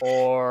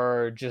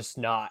or just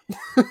not.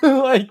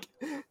 Like,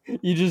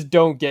 you just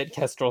don't get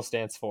Kestrel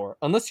Stance 4.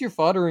 Unless you're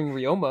foddering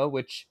Ryoma,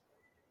 which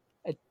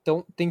I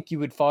don't think you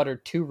would fodder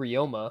 2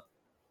 Ryoma,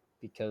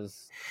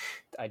 because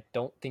I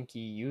don't think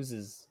he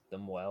uses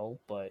them well,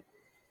 but...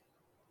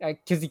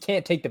 Because he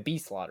can't take the B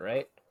slot,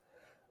 right?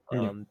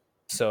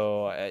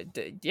 So,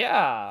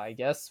 yeah, I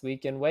guess we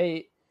can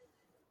wait.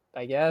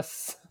 I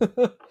guess.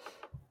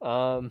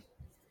 Yeah,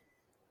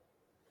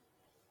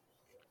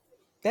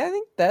 I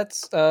think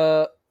that's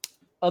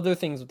other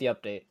things with the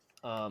update.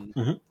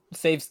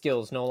 Save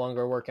skills no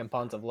longer work in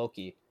Pawns of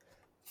Loki.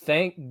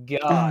 Thank God.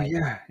 Oh,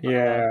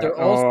 yeah.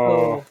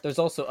 There's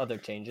also other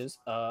changes.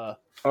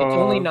 It's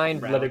only 9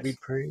 rounds. Let it be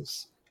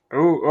praised.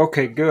 Oh,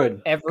 okay,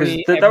 good.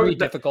 Every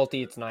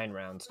difficulty, it's 9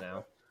 rounds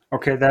now.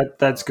 Okay,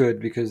 that's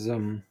good, because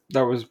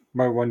that was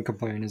my one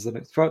complaint, is that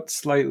it felt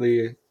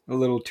slightly a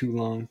little too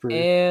long for.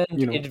 And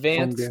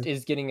advanced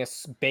is getting a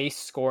base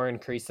score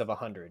increase of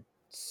 100,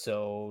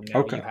 so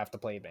now you have to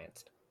play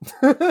advanced.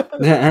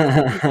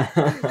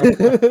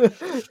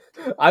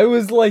 I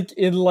was like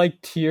in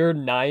like tier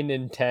 9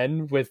 and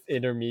 10 with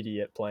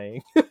intermediate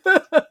playing.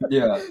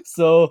 Yeah.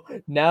 So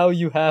now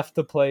you have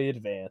to play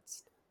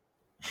advanced.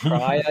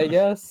 Try, I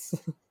guess.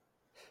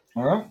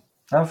 Well,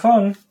 have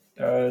fun.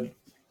 I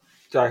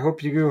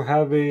hope you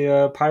have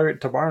a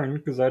pirate tabarn,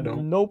 because I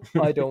don't. Nope,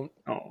 I don't.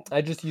 Oh.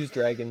 I just use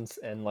dragons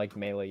and like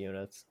melee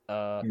units.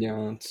 Yeah,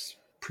 that's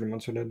pretty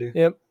much what I do.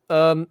 Yep.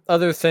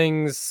 Other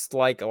things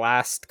like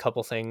last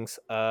couple things.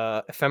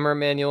 Ephemera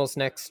manuals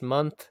next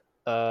month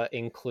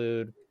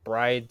include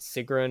Bride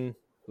Sigrun,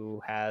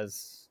 who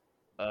has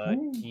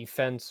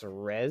defense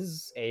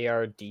res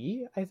ARD,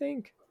 I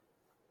think.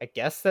 I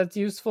guess that's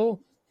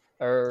useful.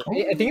 Or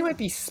I think it might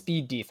be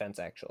speed defense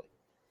actually,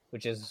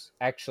 which is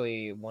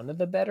actually one of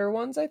the better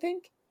ones, I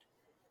think.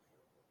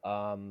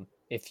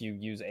 If you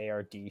use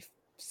ARD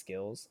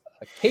skills.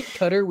 Cake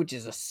Cutter, which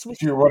is a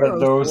switch. You're one of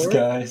those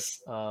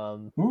guys. We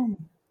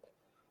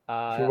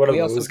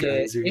also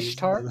get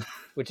Ishtar,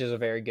 which is a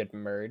very good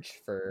merge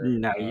for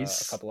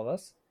nice. A couple of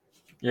us.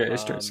 Yeah,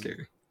 Ishtar's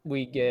scary.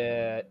 We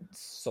get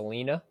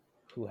Selena,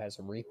 who has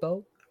a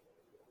repo,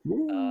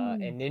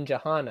 and Ninja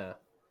Hana.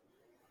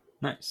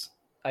 Nice.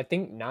 I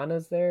think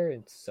Nana's there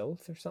in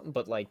South or something,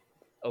 but like,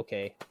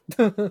 okay.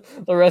 The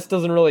rest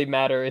doesn't really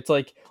matter. It's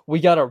like,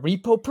 we got a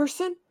repo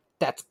person?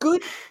 That's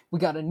good. We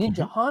got a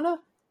Ninja Hana?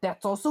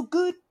 That's also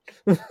good.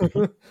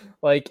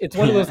 Like, it's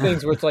one of those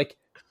things where it's like,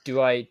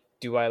 do I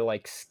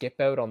like skip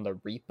out on the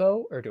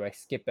repo, or do I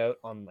skip out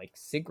on like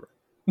Sigrun?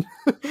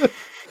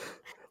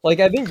 Like,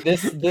 I think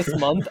this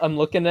month I'm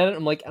looking at it,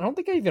 I'm like, I don't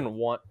think I even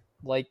want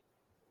like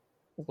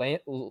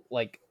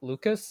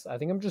Lucas. I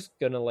think I'm just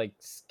gonna like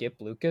skip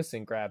Lucas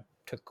and grab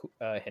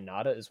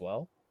Hinata as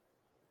well.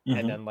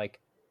 And then like,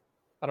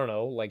 I don't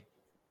know, like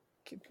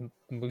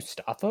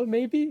Mustafa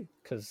maybe,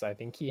 because I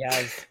think he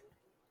has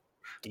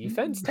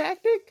defense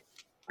tactic.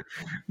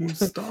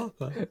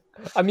 Mustafa.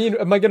 I mean,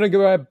 am I gonna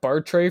go at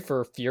Bartray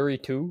for Fury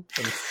 2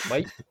 and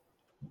Smite?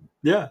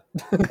 Yeah.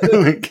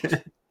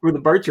 With the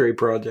Bartray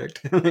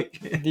project.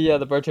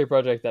 The Bartray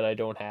project that I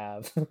don't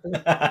have.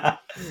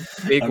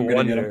 Big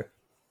wonder.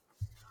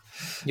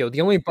 Yo, the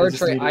only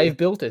Bartray I've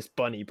built is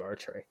Bunny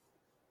Bartray.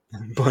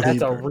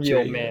 That's a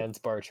real man's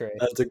Bartray.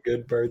 That's a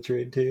good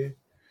Bartray too.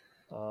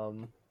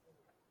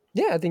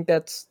 Yeah, I think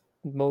that's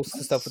most of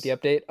the stuff with the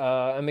update.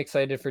 I'm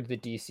excited for the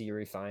DC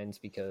refines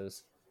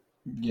because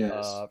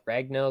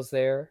Ragnell's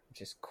there,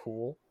 which is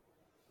cool.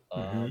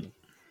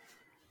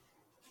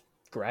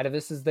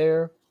 Gradivis is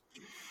there.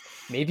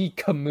 Maybe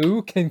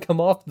Camus can come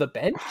off the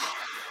bench.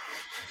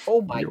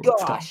 Oh my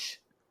gosh!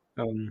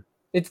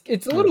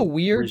 It's a little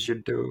weird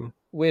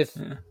with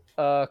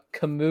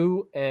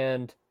Camus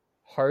and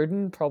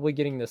Harden probably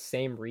getting the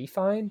same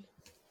refine.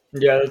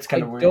 Yeah, that's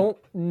kind of weird. I don't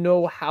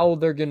know how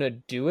they're gonna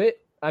do it.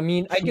 I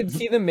mean, I could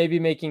see them maybe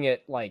making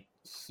it like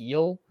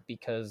heal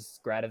because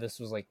Gradivis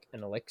was like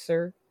an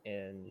elixir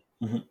in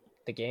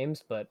the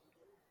games, but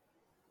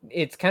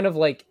it's kind of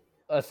like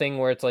a thing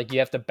where it's like you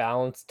have to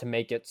balance to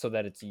make it so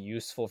that it's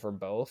useful for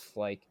both.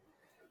 Like,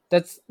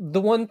 that's the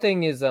one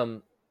thing is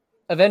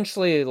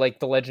eventually like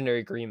the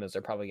legendary Grimas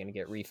are probably going to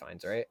get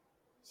refines, right?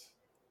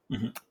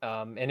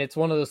 And it's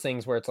one of those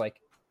things where it's like,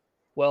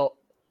 well,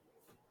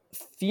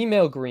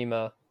 female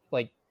Grima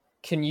like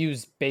can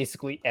use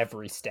basically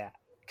every stat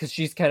because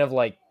she's kind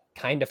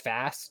of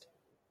fast,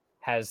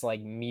 has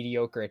like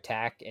mediocre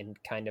attack and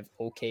kind of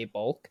okay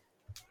bulk.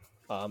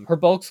 Her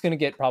bulk's going to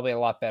get probably a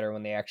lot better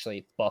when they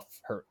actually buff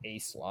her A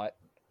slot.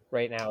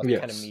 Right now, it's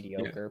kind of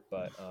mediocre,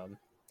 but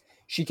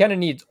she kind of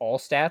needs all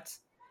stats.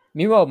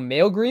 Meanwhile,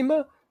 male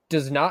Grima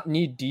does not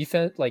need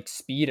defense, like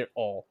speed at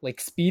all. Like,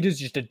 speed is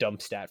just a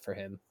dump stat for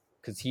him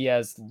because he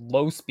has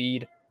low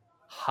speed,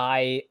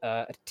 high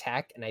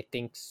attack, and I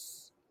think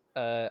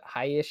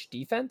high-ish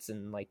defense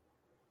and like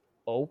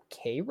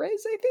okay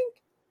res, I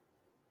think.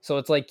 So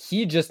it's like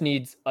he just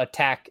needs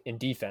attack and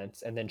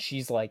defense, and then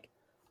she's like,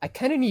 I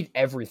kind of need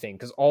everything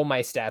because all my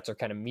stats are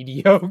kind of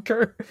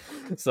mediocre.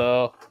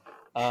 So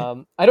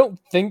I don't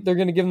think they're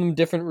going to give them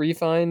different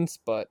refines,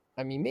 but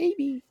I mean,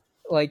 maybe.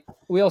 Like,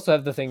 we also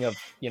have the thing of,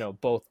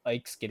 both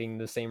Ikes getting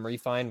the same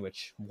refine,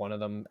 which one of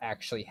them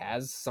actually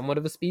has somewhat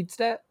of a speed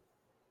stat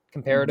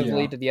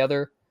comparatively to the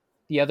other.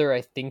 The other,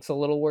 I think, is a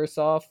little worse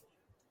off.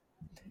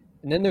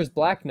 And then there's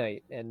Black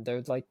Knight, and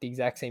they're like the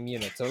exact same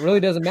unit, so it really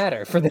doesn't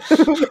matter for them.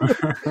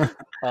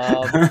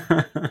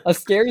 A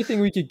scary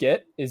thing we could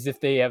get is if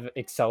they have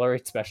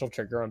Accelerate Special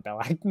Trigger on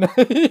Black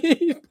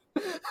Knight.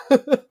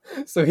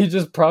 So he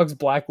just procs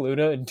Black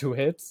Luna in 2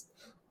 hits.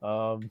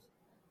 Could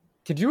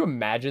you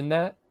imagine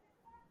that?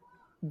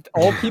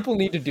 All people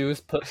need to do is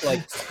put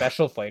like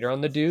Special Fighter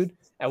on the dude,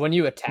 and when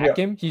you attack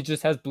him, he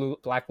just has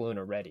Black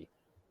Luna ready.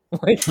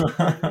 Like,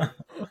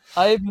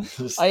 I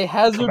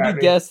hazard to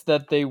guess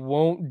that they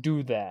won't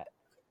do that.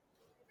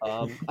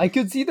 I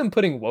could see them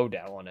putting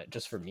Wodow on it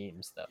just for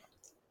memes, though.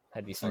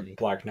 That'd be funny.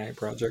 Black Knight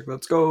project,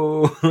 let's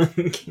go.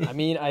 I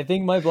mean, I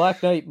think my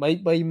Black Knight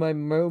might be my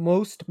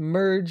most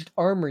merged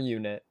armor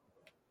unit.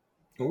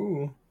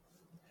 Ooh.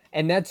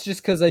 And that's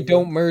just because I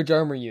don't merge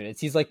armor units.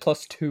 He's like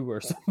 +2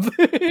 or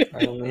something.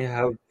 I only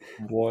have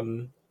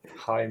one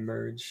high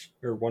merge,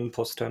 or 1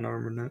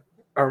 +10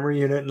 armor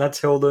unit, and that's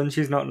Hilda, and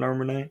she's not an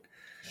armor knight.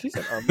 She's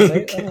an armor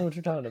knight? I don't know what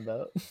you're talking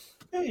about.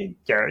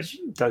 Yeah,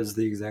 she does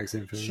the exact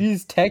same thing.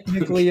 She's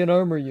technically an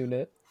armor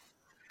unit.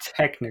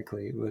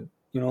 Technically, but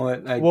you know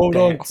what? Quote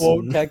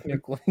unquote,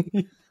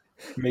 technically.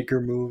 Make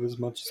her move as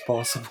much as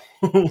possible.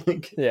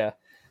 Yeah.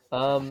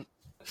 I'm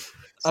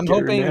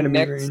hoping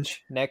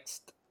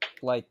next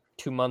like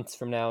 2 months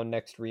from now,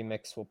 next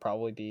remix will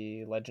probably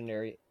be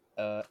legendary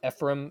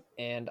Ephraim,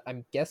 and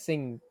I'm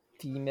guessing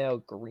female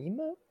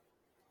Grima?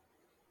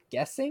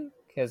 Guessing?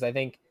 Because I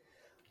think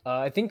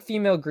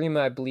female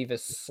Grima, I believe,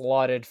 is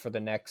slotted for the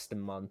next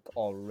month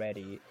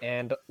already,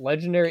 and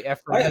legendary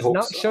Ephraim has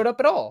not showed up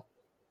at all.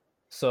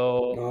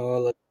 So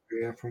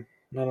legendary Ephraim,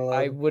 not allowed.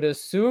 I would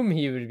assume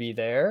he would be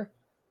there.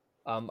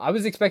 I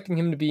was expecting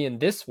him to be in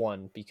this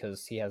one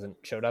because he hasn't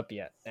showed up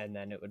yet, and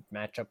then it would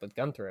match up with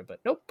Gunther, but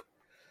nope.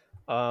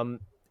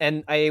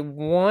 And I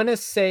want to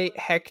say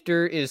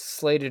Hector is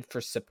slated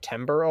for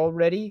September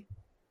already,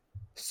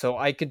 so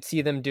I could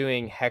see them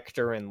doing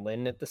Hector and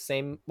Lyn at the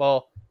same...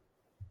 Well,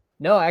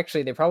 no,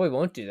 actually, they probably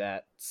won't do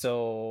that,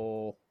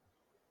 so...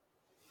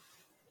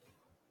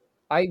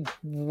 I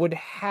would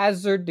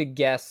hazard to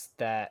guess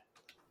that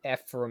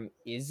Ephraim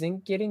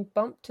isn't getting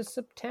bumped to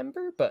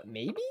September, but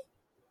maybe?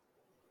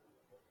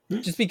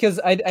 Just because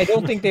I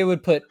don't think they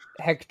would put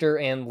Hector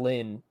and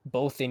Lyn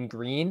both in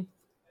green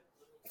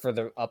for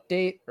the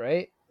update,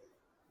 right?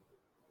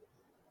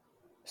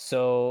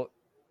 So,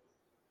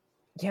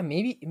 yeah,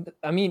 maybe...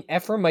 I mean,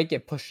 Ephraim might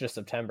get pushed to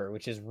September,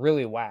 which is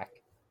really whack.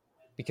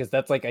 Because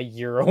that's like a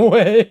year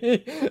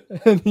away.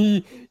 And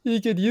he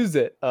could use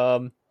it.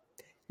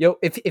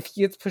 If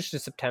he gets pushed to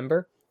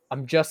September,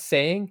 I'm just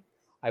saying,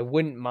 I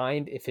wouldn't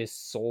mind if his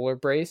Solar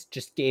Brace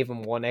just gave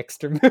him one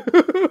extra move.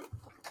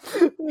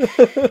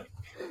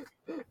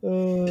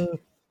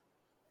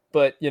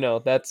 But,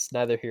 that's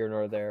neither here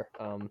nor there.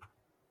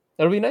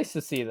 It'll be nice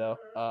to see, though.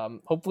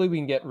 Hopefully we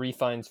can get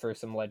refines for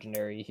some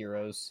legendary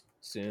heroes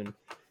soon,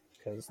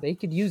 because they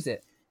could use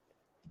it.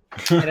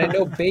 And I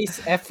know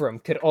base Ephraim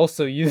could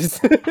also use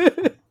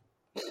it.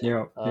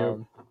 Yeah.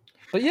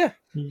 But yeah.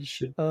 You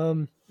should.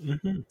 I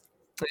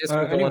guess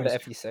we'll go on to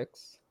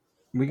FE6.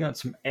 We got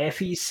some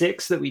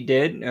FE6 that we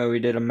did. We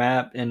did a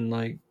map in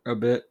like a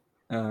bit.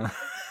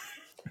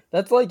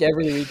 That's like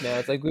every week now.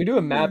 It's like we do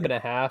a map and a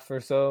half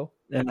or so.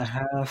 And a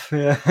half,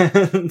 yeah.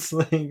 It's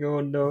like,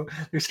 oh no,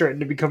 they're starting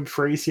to become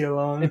Fracy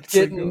along. It's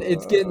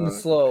getting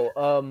slow.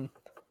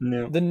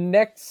 No. The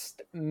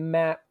next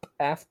map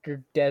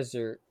after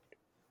Desert,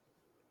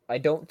 I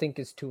don't think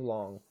is too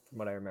long, from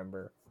what I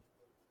remember.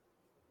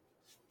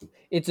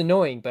 It's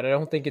annoying, but I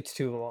don't think it's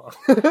too long.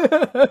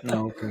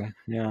 Okay,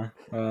 yeah.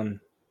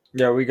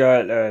 Yeah, we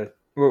got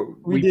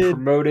we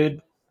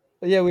promoted.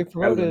 Yeah, we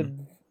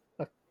promoted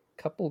a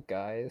couple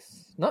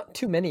guys. Not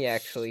too many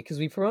actually, because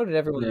we promoted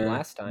everyone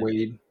last time.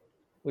 Wade.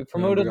 We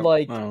promoted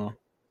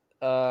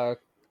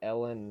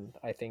Ellen,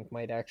 I think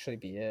might actually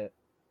be it.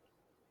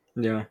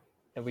 Yeah.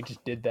 And we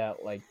just did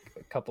that like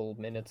a couple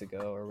minutes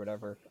ago or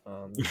whatever.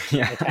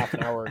 Yeah. Like half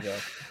an hour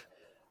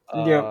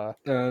ago.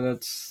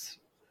 That's...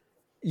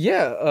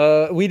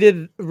 Yeah, we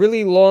did a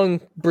really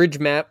long bridge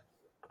map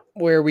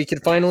where we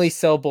could finally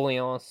sell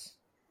bullions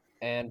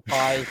and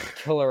buy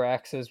killer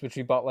axes, which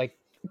we bought like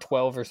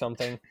 12 or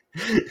something.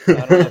 I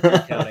don't know if you're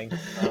counting.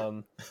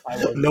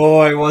 No,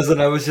 I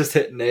wasn't. I was just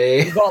hitting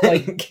A. We bought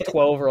like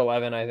 12 or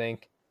 11, I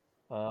think.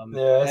 And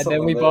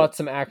then we bought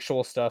some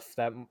actual stuff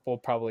that will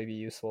probably be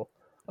useful.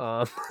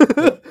 Like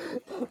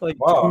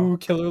 2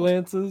 killer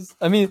lances.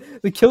 I mean,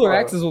 the killer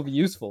axes will be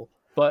useful,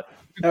 but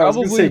we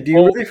probably do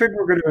you really think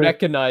we're going to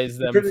recognize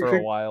them for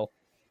a while?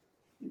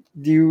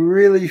 Do you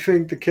really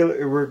think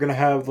we're going to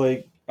have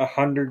like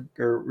 100,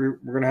 or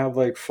we're going to have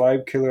like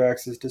 5 killer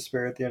axes to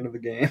spare at the end of the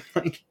game?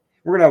 Like,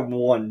 we're going to have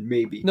 1,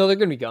 maybe. No, they're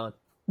going to be gone.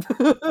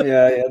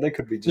 Yeah, they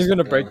could be just... You're going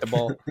to break the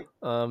ball.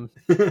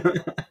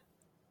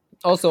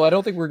 Also, I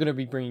don't think we're going to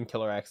be bringing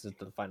killer axes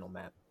to the final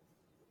map.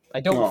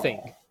 I don't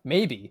think.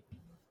 Maybe.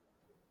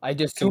 I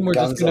just assume we're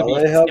just going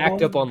to be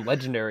stacked up on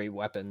legendary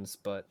weapons,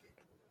 but...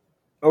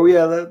 Oh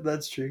yeah,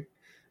 that's true.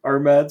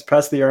 Armads,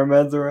 pass the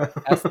Armads around.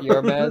 Pass the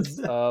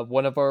Armads.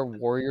 One of our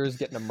warriors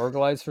getting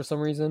immobilized for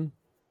some reason.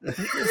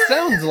 It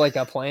sounds like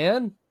a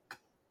plan.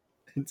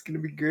 It's gonna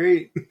be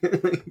great.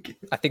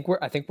 I think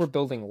we're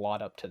building a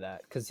lot up to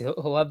that because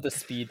he'll have the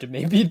speed to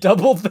maybe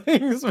double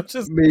things, which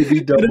is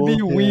gonna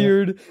be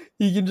weird.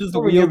 He can just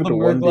wield the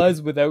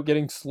immobilize without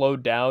getting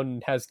slowed down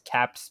and has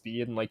capped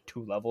speed in like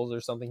 2 levels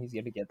or something. He's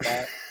gonna get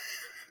that.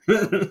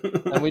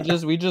 And we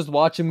just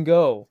watch him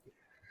go.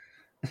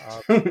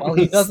 While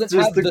he doesn't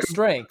have the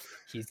strength,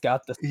 he's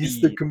got the speed.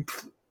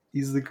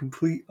 He's the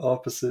complete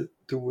opposite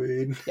to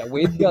Wade. Yeah,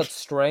 Wade's got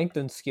strength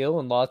and skill,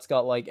 and Lot's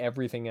got like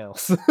everything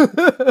else.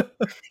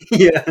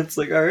 Yeah, it's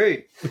like, all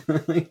right.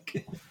 It's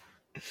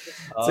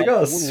like,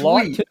 oh, sweet.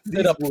 Lot can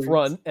sit up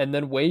front, and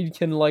then Wade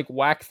can like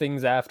whack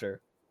things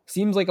after.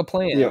 Seems like a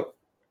plan. Yeah,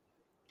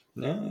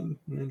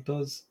 it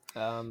does.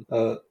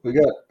 We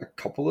got a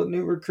couple of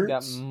new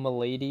recruits. We got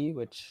Milady,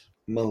 which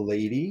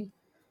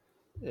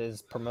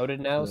is promoted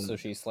now, so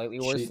she's slightly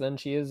worse than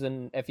she is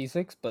in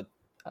FE6, but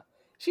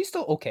she's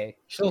still okay.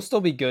 She'll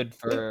still be good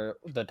for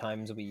the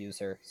times we use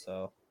her.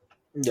 So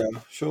yeah,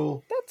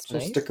 she'll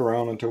nice. Stick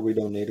around until we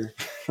don't need her.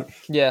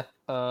 Yeah.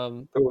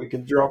 So we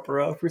can drop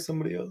her off for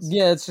somebody else.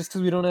 Yeah, it's just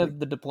because we don't have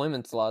the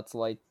deployment slots.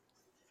 Like,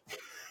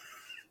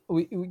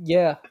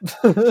 yeah.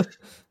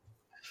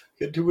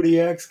 Get too many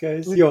X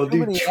guys. Yo,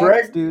 dude,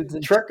 Trek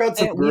got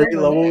some great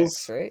levels,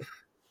 X, right?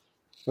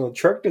 Well,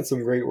 Trek did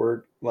some great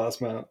work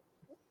last map.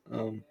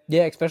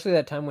 Yeah, especially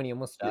that time when he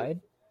almost died.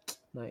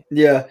 Nice.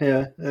 Yeah.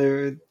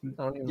 Trek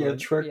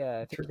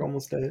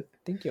almost died. I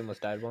think he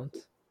almost died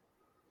once.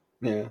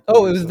 Yeah.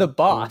 Oh, it was the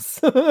boss.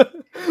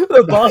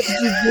 The boss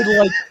just did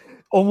like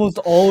almost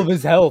all of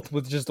his health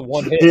with just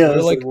one hit. Yeah,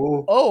 like,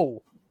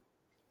 oh,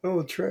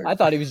 Trek. I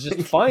thought he was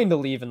just fine to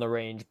leave in the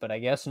range, but I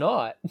guess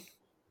not.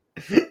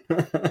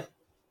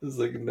 It's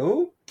like,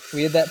 no.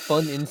 We had that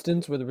fun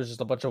instance where there was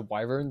just a bunch of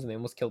wyverns and they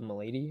almost killed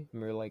Milady,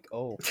 and we were like,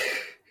 oh,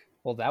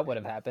 well, that would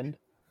have happened.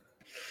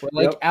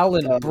 We're like,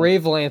 Alan,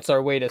 Brave Lance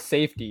our way to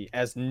safety,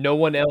 as no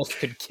one else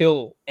could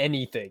kill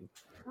anything.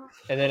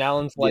 And then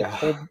Alan's like,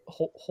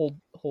 hold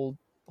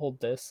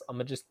this. I'm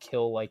gonna just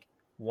kill like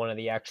one of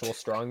the actual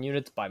strong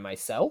units by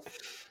myself.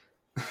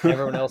 And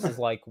everyone else is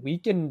like, we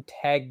can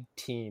tag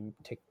team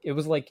to. It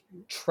was like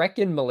Trek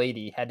and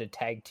Milady had to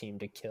tag team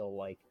to kill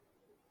like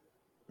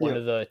one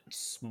of the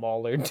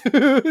smaller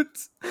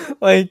dudes.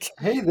 Like,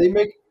 hey, they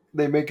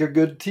make a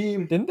good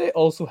team. Didn't they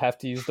also have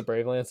to use the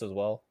Brave Lance as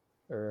well?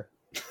 Or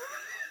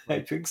I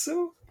think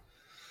so.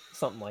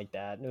 Something like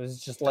that. And it was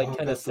just like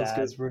kind of sad. Those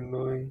guys were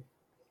annoying.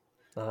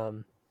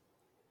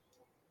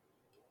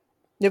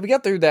 Yeah, we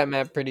got through that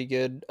map pretty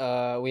good.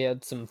 We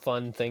had some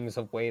fun things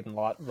of Wade and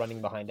Lot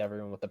running behind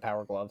everyone with the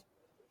power glove.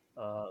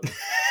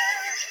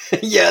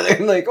 Yeah, they're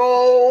like,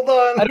 oh, hold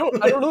on.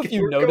 I don't know if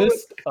you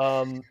noticed.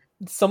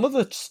 Some of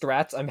the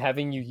strats I'm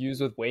having you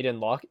use with Wade and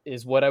Locke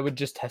is what I would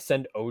just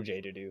send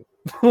OJ to do.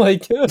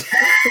 like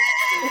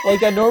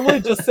I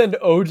normally just send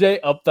OJ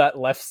up that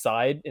left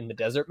side in the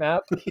desert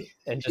map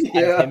and just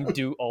have him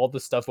do all the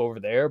stuff over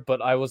there.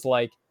 But I was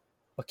like,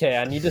 okay,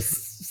 I need to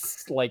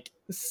substitute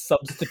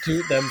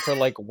them for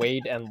like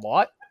Wade and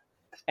Lot,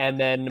 and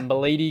then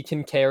Milady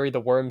can carry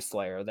the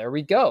Wormslayer. There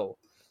we go.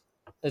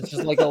 It's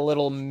just like a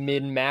little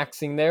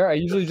min-maxing there. I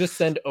usually just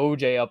send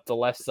OJ up the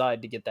left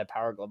side to get that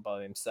power glove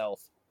by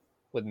himself,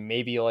 with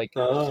maybe like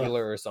a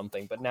healer or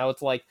something. But now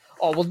it's like,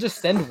 oh, we'll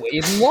just send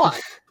Wade and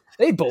Lot.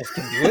 They both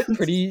can do it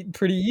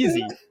pretty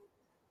easy.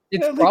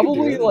 It's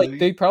probably like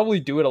they probably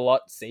do it a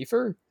lot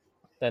safer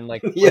than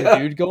like one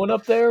dude going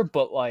up there,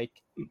 but like,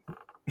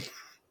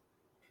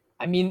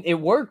 I mean, it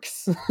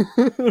works,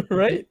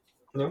 right?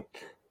 No,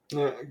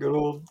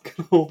 good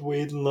old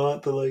Wade and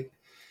Lot, the like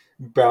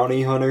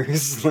bounty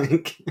hunters,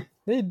 like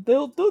they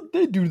do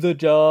the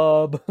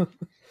job.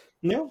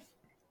 Yeah.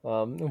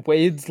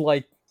 Wade's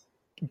like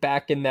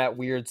back in that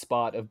weird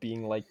spot of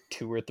being like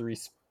 2 or 3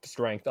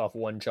 strength off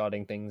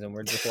one-shotting things, and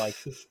we're just like,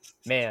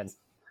 man,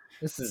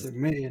 this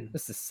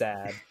is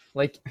sad.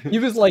 Like he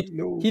was like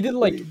he did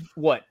like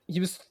what? He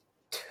was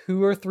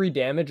 2 or 3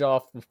 damage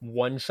off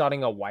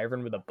one-shotting a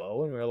wyvern with a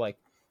bow, and we were like,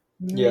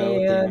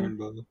 man,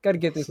 gotta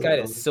get this guy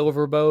to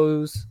silver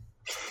bows.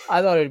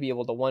 I thought I'd be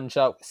able to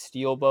one-shot with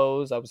steel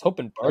bows. I was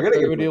hoping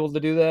Barker would be able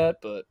to do that,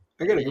 but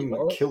I gotta give him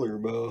a killer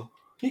bow.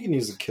 He can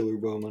use a killer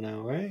bow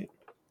now, right?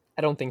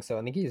 I don't think so.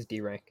 I think he's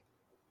D rank.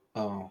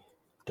 Oh,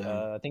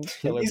 I think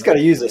he's got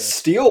to use a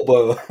steel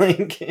bow.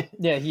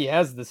 Yeah, he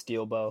has the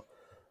steel bow.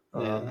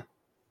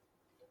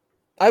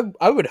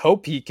 I would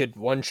hope he could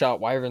one-shot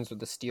wyverns with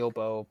the steel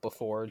bow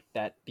before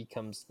that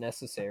becomes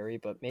necessary,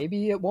 but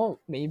maybe it won't.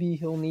 Maybe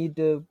he'll need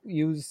to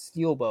use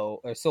steel bow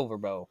or silver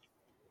bow.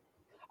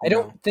 I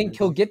don't think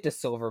he'll get to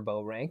silver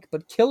bow rank,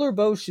 but killer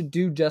bow should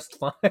do just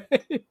fine.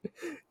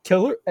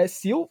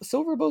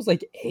 Silver bow's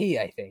like A,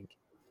 I think.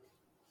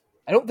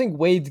 I don't think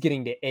Wade's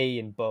getting to A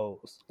in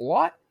bows. A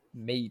lot,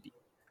 maybe.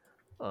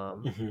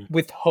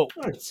 With hope.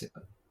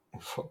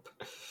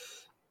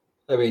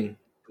 I mean,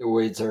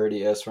 Wade's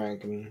already S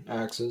rank in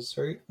axes,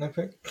 right? I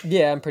think.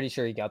 Yeah, I'm pretty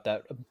sure he got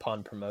that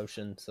upon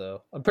promotion.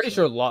 So I'm pretty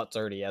sure Lot's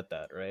already at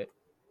that, right?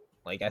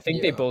 Like I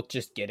think they both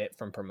just get it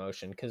from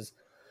promotion, because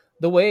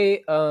the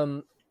way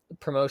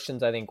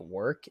promotions I think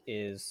work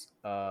is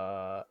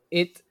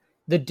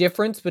the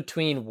difference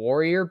between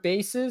warrior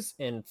bases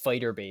and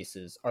fighter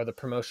bases are the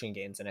promotion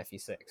gains in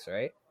FE6,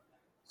 right?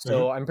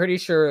 So I'm pretty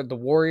sure the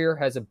warrior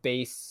has a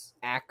base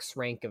axe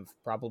rank of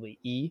probably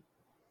E,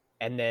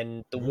 and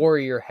then the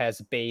warrior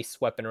has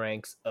base weapon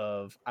ranks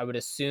of, I would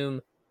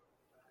assume,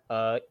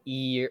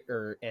 E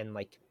and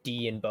like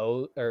D in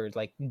bow, or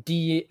like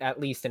D at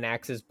least in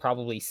axes,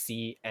 probably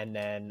C, and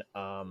then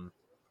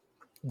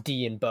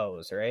D in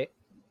bows, right?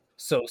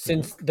 So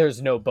since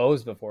there's no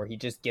bows before, he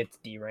just gets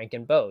D rank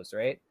in bows,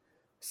 right?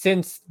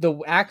 Since the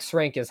axe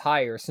rank is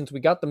higher, since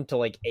we got them to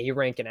like A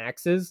rank in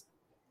axes,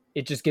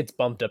 it just gets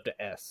bumped up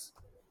to S,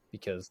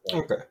 because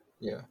like, okay,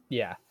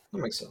 yeah. That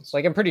makes sense.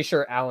 Like, I'm pretty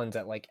sure Alan's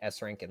at like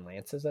S rank in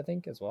lances, I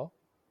think, as well.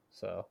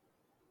 So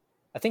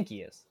I think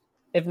he is.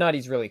 If not,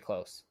 he's really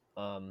close.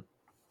 But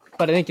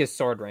I think his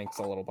sword rank's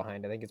a little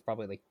behind. I think it's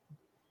probably like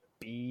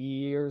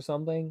B or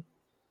something.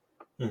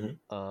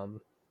 Mm-hmm.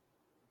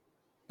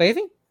 But I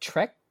think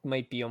Trek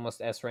might be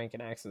almost S rank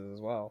in axes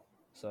as well.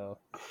 So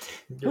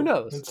who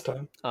knows? It's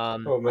time.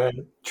 Oh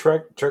man,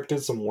 Trek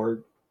did some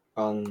work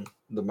on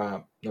the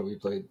map that we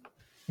played.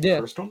 Yeah,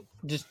 first one.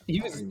 Just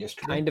he was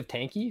kind of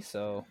tanky,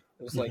 so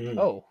it was like,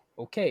 oh,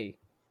 okay,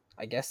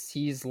 I guess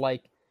he's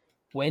like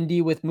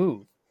Wendy with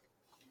move.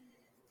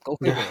 Go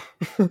figure.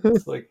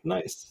 It's like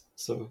nice.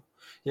 So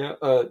yeah,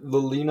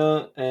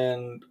 Lilina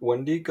and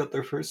Wendy got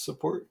their first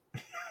support.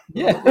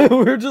 Yeah,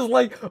 we're just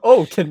like,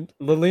 oh, can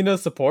Lilina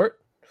support?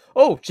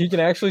 Oh, she can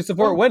actually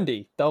support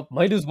Wendy. They'll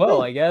might as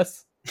well, I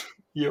guess.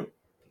 Yep.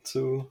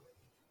 So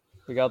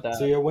we got that.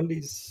 So yeah,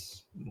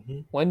 Wendy's.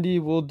 Wendy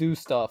will do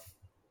stuff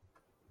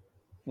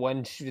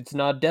when it's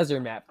not desert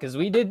map, because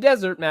we did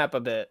desert map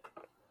a bit.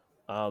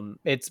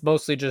 It's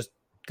mostly just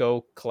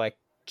go collect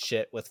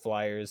shit with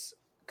flyers,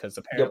 because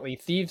apparently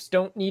thieves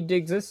don't need to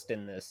exist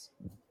in this.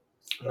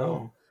 So.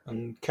 No,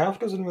 and Calf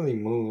doesn't really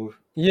move.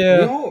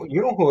 Yeah.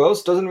 You know who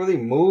else doesn't really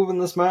move in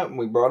this map?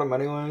 We brought him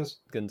anyways.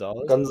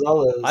 Gonzalez.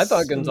 I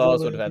thought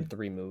Gonzalez would have had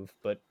 3 move,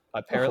 but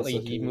apparently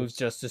he moves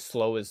just as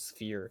slow as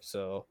Sphere,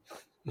 so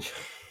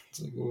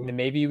like,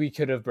 maybe we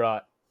could have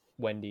brought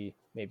Wendy.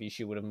 Maybe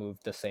she would have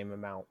moved the same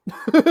amount.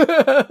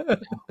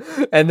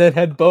 And then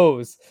had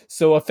bows.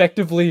 So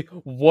effectively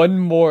 1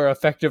 more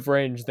effective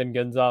range than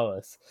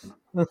Gonzalez.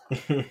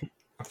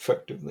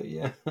 Effectively,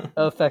 yeah.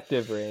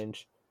 Effective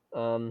range.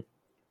 Our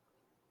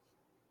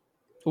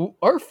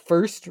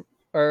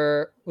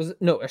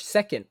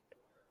second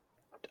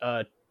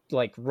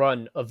like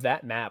run of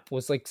that map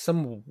was like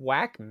some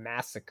whack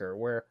massacre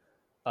where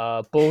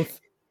both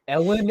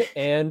Ellen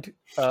and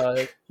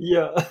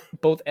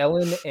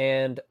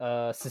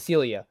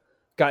Cecilia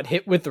got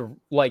hit with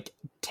like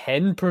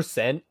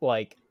 10%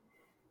 like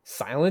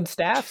silent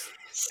staffs,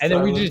 and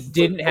then we just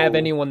didn't have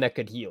anyone that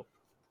could heal.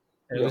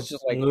 And it was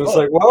just like,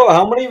 like, whoa,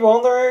 how many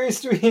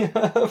vulneraries do we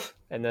have?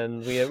 And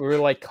then we were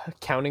like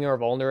counting our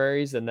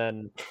vulneraries, and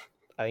then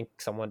I think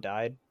someone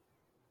died.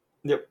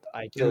 Yep.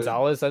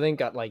 Gonzalez, I think,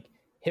 got like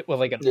hit with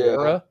like an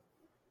aura,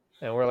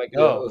 and we're like,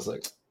 oh, it was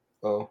like,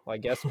 oh, well, I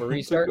guess we're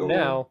restarting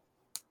now.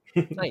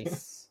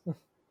 Nice.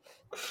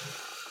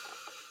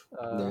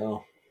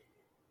 No.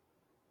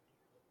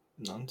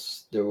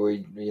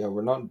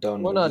 We're not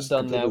done. We're not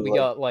done now. We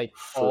got like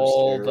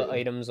all the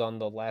items on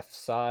the left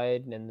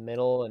side and in the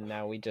middle, and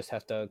now we just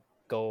have to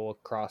go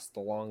across the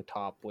long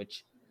top,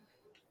 which,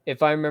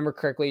 if I remember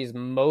correctly, is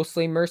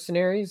mostly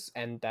mercenaries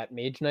and that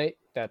mage knight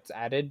that's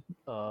added.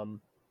 Oh,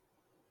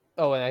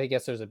 and I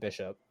guess there's a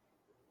bishop.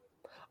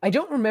 I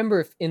don't remember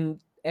if in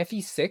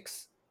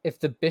FE6 if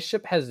the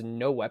bishop has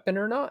no weapon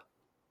or not.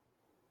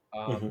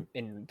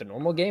 In the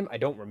normal game, I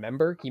don't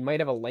remember. He might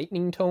have a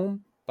lightning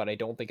tome, but I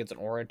don't think it's an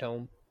aura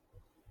tome.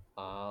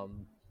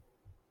 And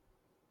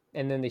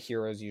then the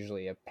hero's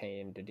usually a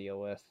pain to deal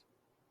with.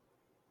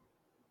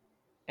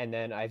 And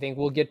then I think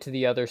we'll get to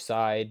the other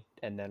side,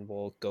 and then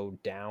we'll go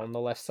down the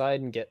left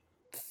side and get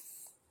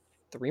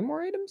 3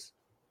 more items?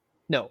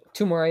 No,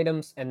 2 more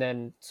items, and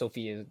then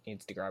Sophia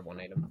needs to grab 1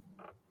 item.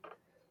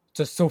 It's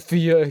a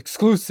Sophia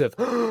exclusive!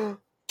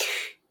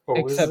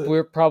 Except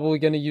we're probably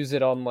going to use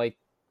it on, like,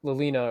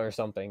 Lilina or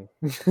something.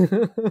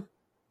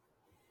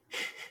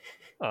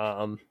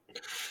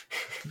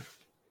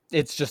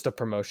 It's just a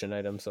promotion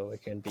item, so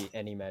it can be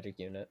any magic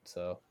unit.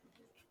 So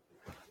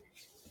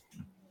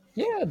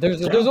yeah,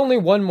 there's only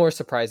 1 more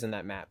surprise in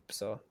that map,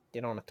 so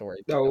you don't have to worry.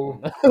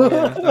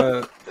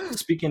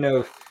 Speaking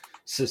of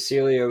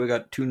Cecilia, we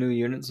got 2 new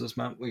units this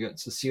map. We got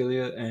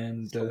Cecilia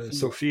and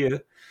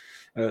Sophia.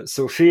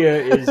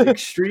 Sophia is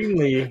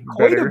extremely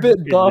quite a bit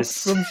buff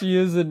from she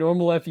is in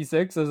normal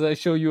FE6, as I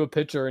show you a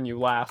picture and you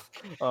laugh.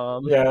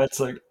 It's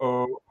like,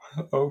 oh,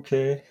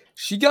 okay.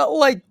 She got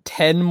like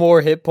 10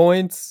 more hit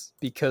points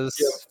because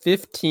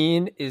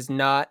 15 is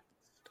not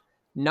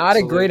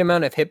a great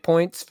amount of hit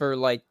points for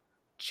like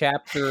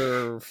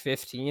chapter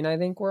 15, I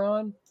think we're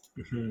on,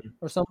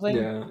 or something.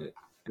 Yeah,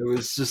 it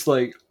was just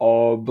like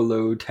all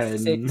below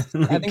 10.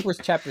 I think we're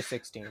chapter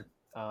 16.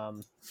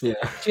 She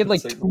had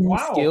like 2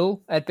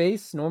 skill at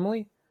base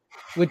normally,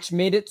 which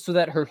made it so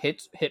that her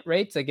hit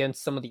rates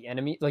against some of the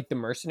enemy, like the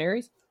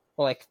mercenaries,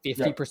 were like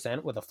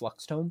 50% with a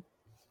flux tome.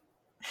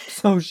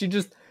 So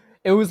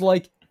it was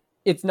like,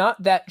 it's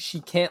not that she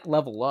can't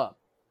level up,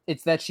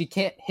 it's that she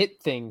can't hit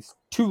things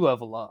to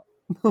level up.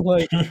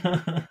 Like,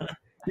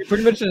 you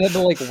pretty much had to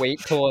like wait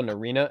till an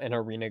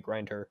arena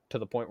grind her to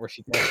the point where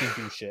she can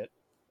actually do shit.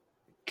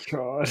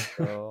 God.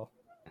 So,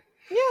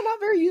 yeah, not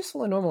very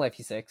useful in normal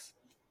FE6.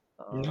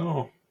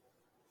 No.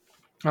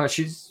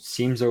 She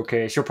seems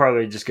okay. She'll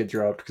probably just get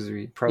dropped because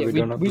we probably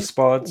don't have the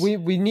spots.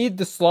 We need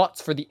the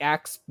slots for the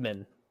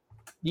Axemen.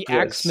 The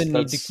Axemen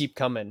need to keep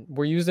coming.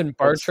 We're using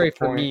Bartray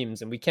for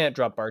memes, and we can't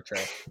drop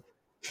Bartray.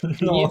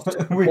 No,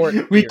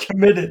 we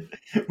committed.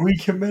 We've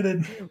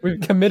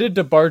committed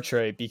to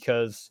Bartray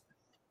because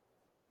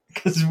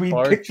Because we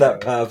picked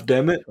that path,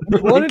 damn it.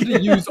 We wanted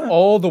to use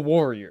all the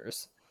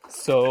warriors.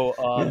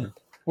 So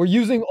we're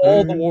using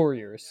all the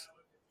warriors.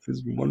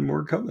 There's one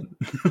more coming.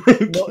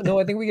 No,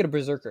 I think we get a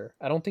berserker.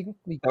 I don't think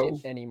we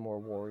get any more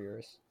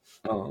warriors.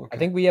 Oh, okay. I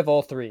think we have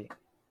all 3. I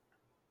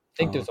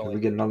think there's only.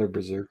 We get another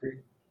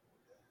berserker.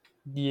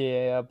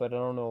 Yeah, but I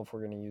don't know if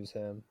we're gonna use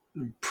him.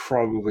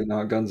 Probably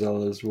not.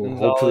 Gonzalez will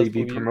hopefully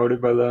be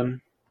promoted by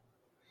then.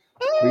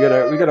 We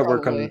gotta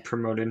work on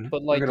promoting.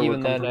 But like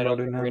even then, I don't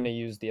think we're gonna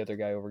use the other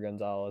guy over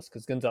Gonzalez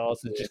because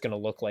Gonzalez is just gonna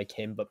look like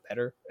him but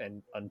better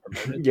and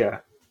unpromoted. Yeah.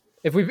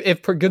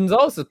 If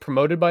Gonzalez is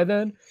promoted by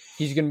then,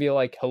 he's gonna be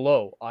like,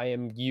 "Hello, I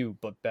am you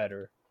but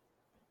better."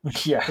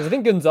 Yeah. Because I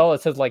think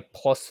Gonzalez has like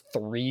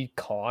 +3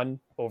 con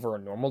over a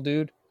normal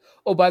dude.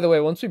 Oh, by the way,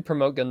 once we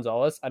promote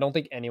Gonzalez, I don't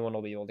think anyone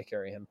will be able to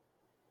carry him.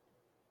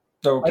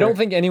 Okay. I don't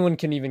think anyone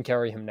can even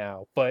carry him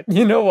now. But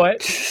you know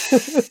what?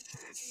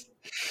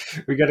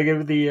 We gotta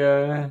give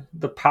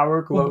the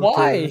power glove.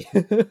 Why?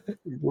 To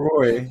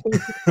Roy.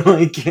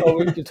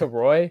 To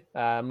Roy?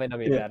 Might not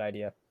be a bad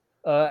idea.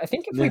 I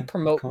think if we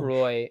promote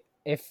Roy,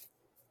 I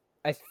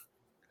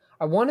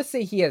want to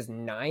say he has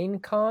 9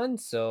 con,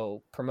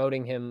 so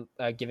promoting him,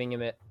 giving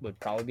him it would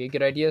probably be a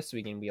good idea, so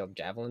we can wield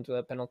javelins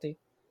without penalty.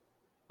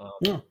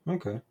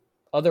 Okay.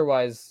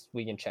 Otherwise,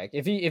 we can check.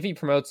 If he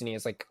promotes and he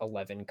has like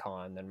 11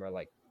 con, then we're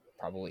like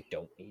probably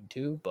don't need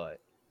to.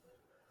 But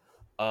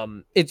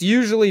it's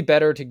usually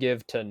better to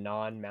give to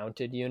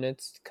non-mounted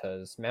units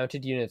because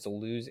mounted units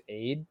lose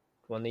aid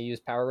when they use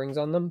power rings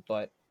on them.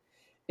 But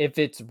if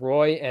it's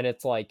Roy and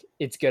it's like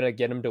it's gonna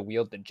get him to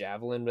wield the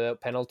javelin without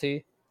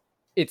penalty,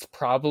 it's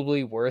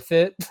probably worth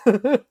it.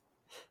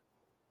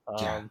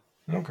 Yeah.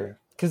 Okay.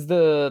 Because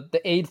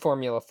the aid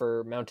formula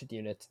for mounted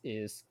units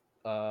is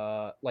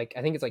like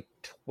I think it's like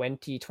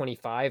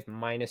 20-25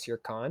 minus your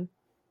con.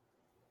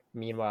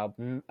 Meanwhile,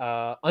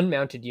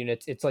 unmounted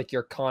units, it's like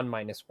your con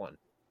 -1.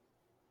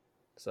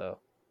 So,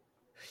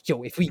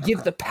 if we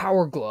give the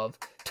power glove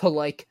to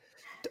like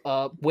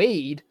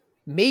Wade,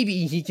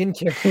 maybe he can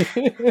carry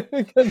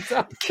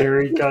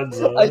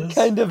Gonzalez. I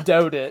kind of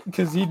doubt it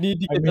because he'd need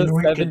to get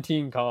the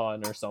 17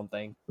 con or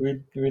something.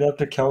 We'd have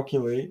to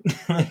calculate.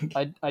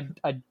 I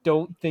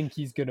don't think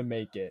he's gonna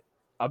make it.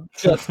 I'm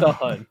just a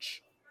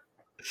hunch.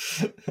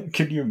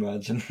 Can you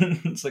imagine?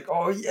 It's like,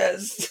 oh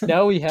yes.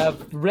 Now we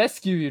have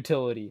rescue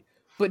utility,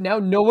 but now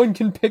no one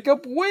can pick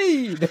up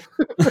Wade.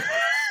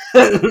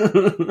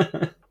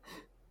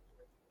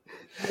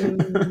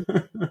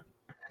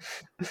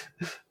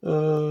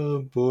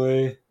 Oh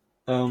boy.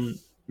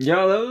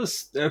 Yeah, that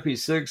was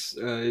EP6.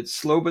 It's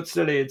slow but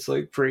steady. It's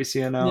like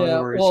Praecia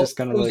now, where it's just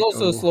kind of like. It was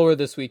also slower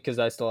this week because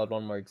I still had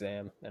one more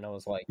exam, and I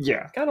was like,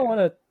 yeah, kind of want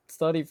to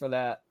study for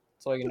that,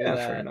 so I can do that.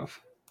 Fair enough.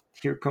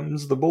 Here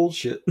comes the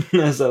bullshit,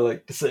 as I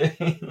like to say.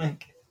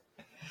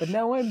 But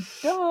now I'm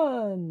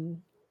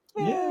done.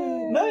 Yay!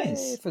 Yeah,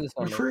 nice. For this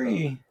I'm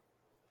free.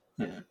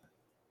 Yeah.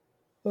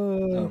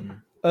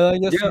 I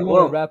guess we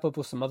want to wrap up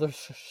with some other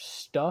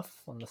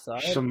stuff on the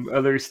side. Some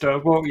other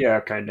stuff. Well, yeah,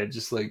 kind of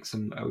just like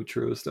some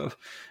outro stuff.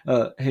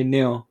 Hey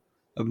Neil,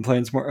 I've been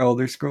playing some more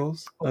Elder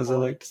Scrolls, as I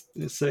like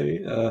to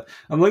say.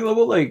 I'm like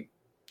level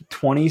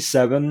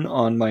 27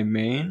 on my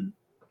main.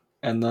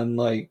 And then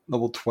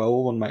level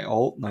 12 on my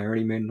alt, and I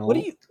already made an alt.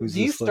 Do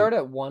you start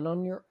at 1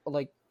 on your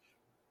I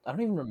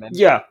don't even remember.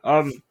 Yeah,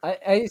 I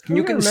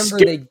you can remember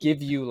they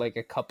give you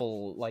a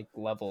couple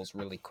levels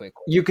really quick.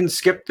 You can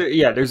skip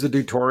there's a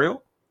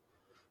tutorial.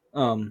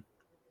 And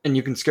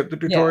you can skip the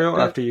tutorial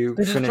after you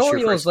finish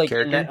your first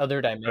character. In that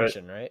other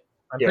dimension, right?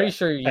 I'm pretty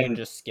sure you can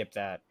just skip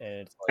that,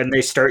 and it's and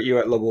they start you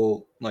at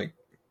level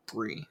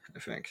 3, I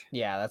think.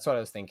 Yeah, that's what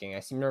I was thinking. I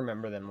seem to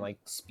remember them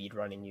speed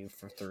running you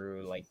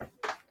through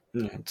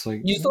Yeah, it's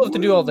you still have to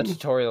do all the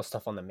tutorial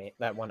stuff on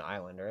that one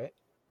island, right?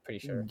 Pretty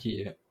sure.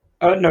 Yeah.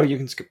 No, you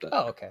can skip that.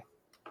 Oh, okay.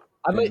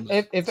 I might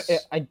if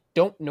I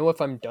don't know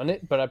if I'm done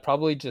it, but I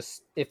probably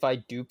just if I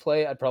do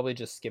play, I'd probably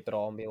just skip it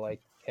all and be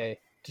like, hey,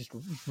 just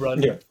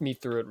run me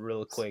through it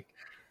real quick.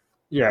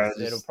 Yeah,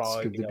 it'll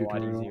probably be a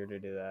lot easier to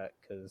do that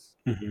because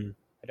I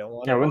don't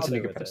want to. Yeah, once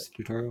you get past the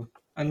tutorial.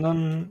 And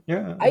then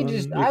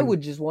I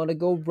would just want to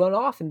go run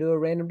off into a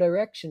random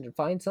direction and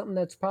find something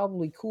that's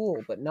probably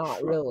cool, but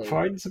not really.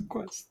 Find some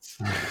quests.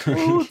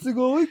 To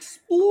go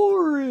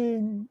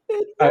exploring.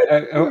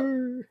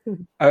 I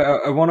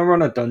want to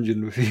run a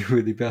dungeon with you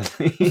really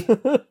badly. You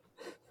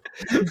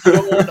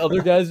don't want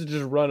other guys to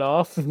just run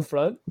off in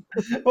front?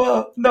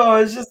 Well, no,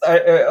 it's just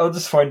I'll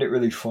just find it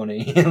really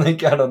funny.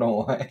 I don't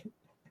know why.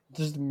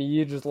 Just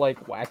me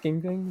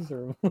whacking things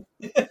or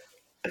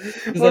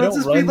Well, I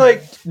don't run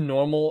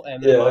normal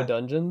MMO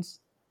dungeons.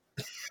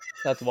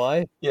 That's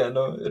why. Yeah,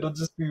 no, it'll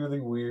just be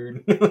really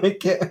weird.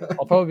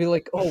 I'll probably be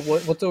like, "Oh,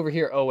 what's over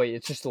here? Oh, wait,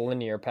 it's just a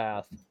linear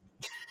path."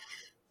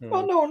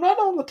 Well, no, not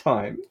all the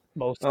time.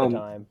 Most of the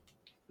time.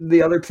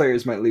 The other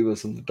players might leave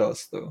us in the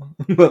dust, though.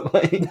 But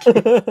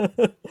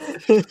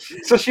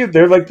especially if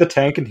they're the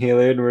tank and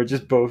healer, and we're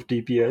just both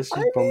DPS,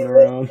 just bumming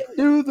around.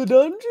 Do the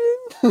dungeon?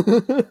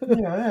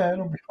 Yeah,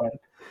 it'll be fine.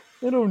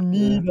 They don't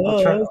need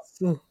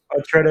us.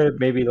 I'll try to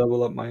maybe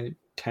level up my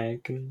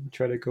tank and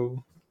try to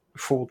go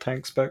full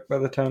tank spec by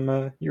the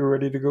time you're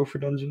ready to go for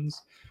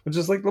dungeons, which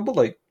is like level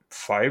like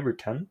 5 or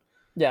 10.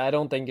 Yeah, I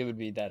don't think it would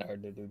be that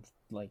hard to do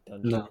like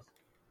dungeons.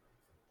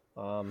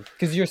 No.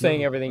 Because you're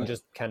saying everything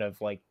just kind of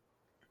like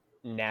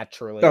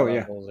naturally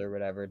levels or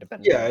whatever,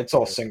 depending. Yeah, it's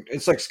all synced.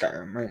 It's like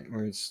Skyrim, right?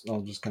 Where it's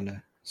all just kind of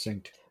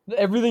synced.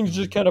 Everything's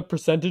just kind of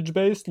percentage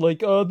based.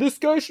 Like, this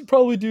guy should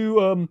probably do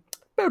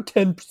about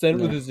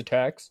 10% with his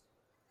attacks.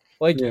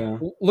 Like,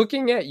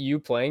 looking at you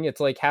playing, it's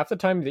like half the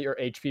time that your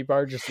HP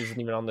bar just isn't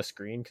even on the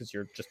screen because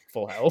you're just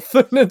full health.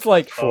 And it's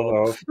like,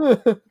 full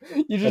health.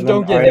 You just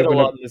don't get hit a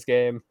lot in this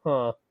game,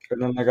 huh?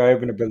 And then, like, I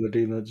have an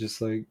ability that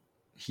just, like,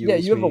 heals Yeah,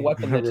 you have me a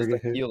weapon that just whenever I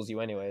like, get hit. heals you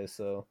anyway,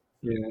 so...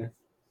 Yeah.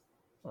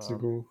 So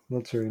cool.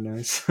 That's very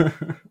nice.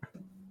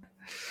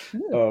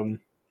 Yeah.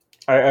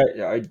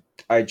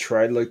 I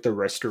tried like the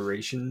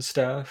restoration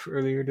staff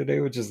earlier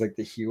today, which is like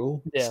the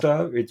heal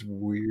staff. It's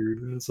weird,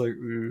 and it's like,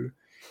 ooh.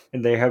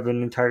 And they have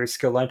an entire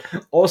skill line.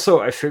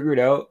 Also, I figured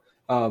out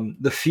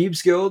the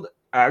Thieves Guild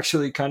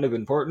actually kind of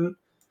important.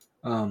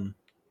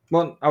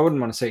 Well, I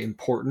wouldn't want to say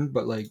important,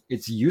 but like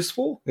it's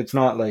useful. It's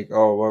not like,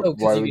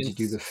 why would you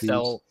do the thieves?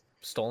 Sell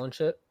stolen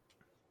shit.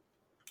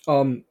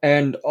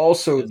 And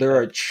also there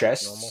are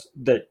chests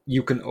that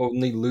you can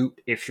only loot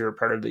if you're a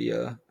part of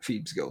the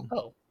Thieves Guild.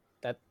 Oh,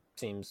 that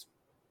seems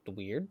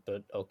weird,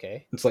 but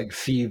okay. It's like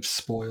thieves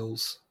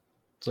spoils.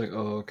 It's like,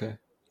 oh, okay,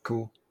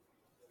 cool.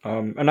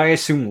 And I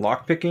assume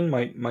lockpicking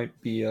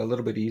might be a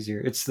little bit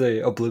easier. It's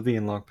the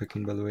Oblivion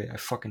lockpicking, by the way. I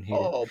fucking hate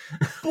it. Oh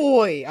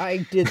boy,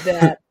 I did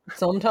that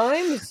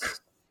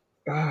sometimes.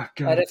 Oh,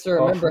 God, I have to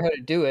remember how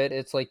to do it.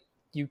 It's like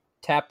you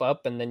tap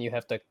up and then you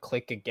have to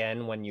click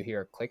again when you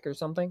hear a click or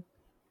something.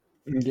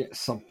 Yeah,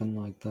 something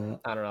like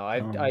that. I don't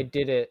know. I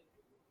did it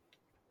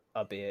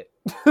a bit.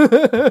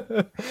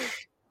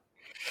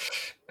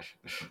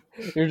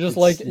 You're just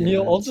like,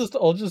 Neil,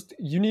 I'll just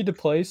you need to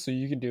play so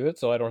you can do it,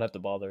 so I don't have to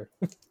bother.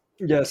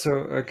 Yeah,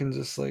 so I can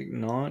just like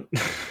not.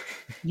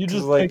 You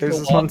just like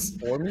there's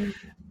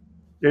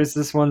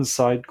this one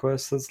side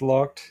quest that's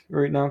locked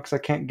right now because I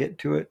can't get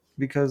to it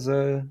because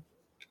I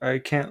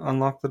can't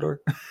unlock the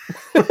door.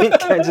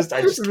 I just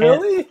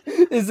really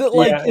can't. Is it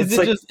like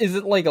is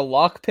it like a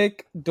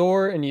lockpick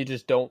door and you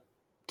just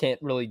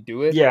can't really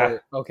do it? Yeah.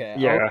 Or, okay.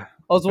 Yeah.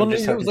 I was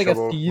wondering if it was like a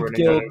Thieves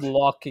Guild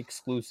lock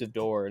exclusive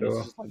door. And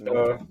it's just like,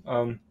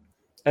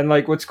 and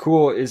like what's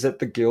cool is that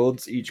the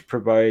guilds each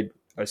provide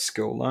a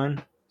skill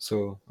line.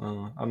 So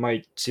I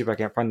might see if I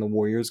can't find the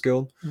Warriors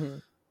Guild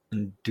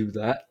and do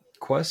that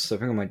quest. I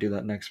think I might do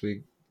that next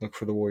week. Look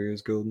for the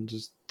Warriors Guild and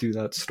just do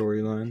that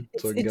storyline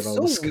so I can get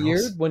all the skills. It's so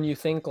weird when you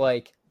think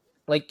like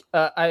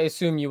I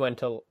assume you went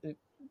to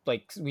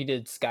like we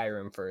did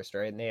Skyrim first,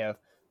 right? And they have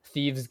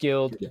Thieves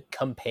Guild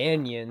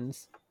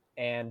companions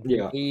and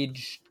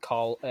Mage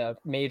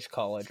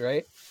College,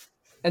 right?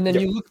 And then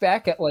you look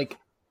back at like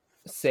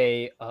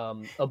say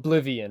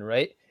Oblivion,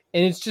 right?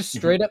 And it's just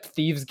straight up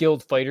Thieves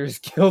Guild, Fighters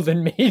Guild,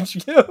 and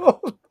Mage Guild.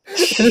 And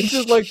it's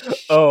just like,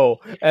 oh.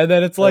 And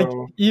then it's like,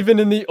 even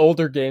in the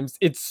older games,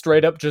 it's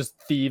straight up just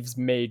Thieves,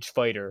 Mage,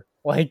 Fighter.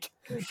 Like,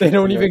 they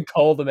don't even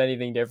call them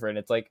anything different.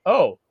 It's like,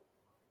 so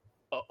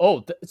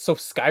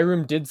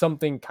Skyrim did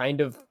something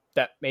kind of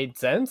that made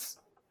sense?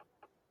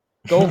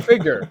 Go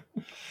figure.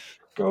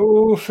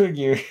 Go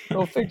figure.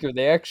 Go figure.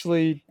 They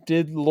actually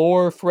did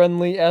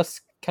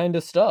lore-friendly-esque kind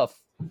of stuff.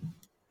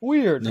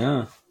 Weird.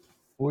 Yeah.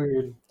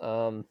 Weird.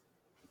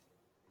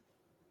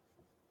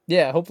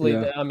 Yeah, hopefully.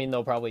 Yeah. I mean,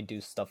 they'll probably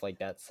do stuff like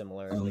that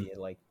similarly.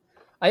 Like,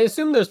 I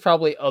assume there's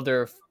probably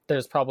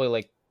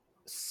like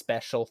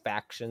special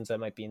factions that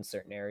might be in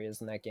certain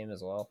areas in that game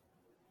as well.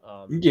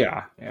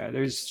 Yeah,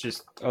 there's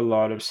just a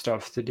lot of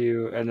stuff to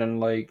do, and then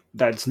like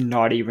that's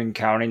not even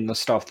counting the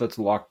stuff that's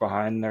locked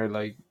behind there,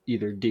 like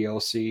either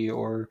DLC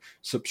or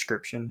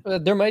subscription.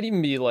 There might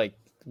even be like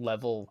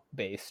level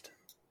based,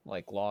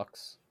 like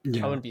locks.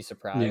 Yeah. I wouldn't be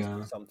surprised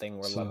if something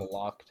were level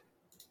locked.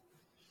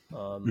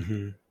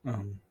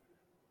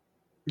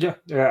 Yeah,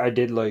 I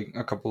did like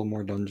a couple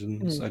more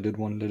dungeons. I did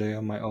one today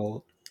on my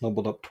alt,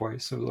 leveled up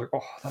twice. I was like, oh,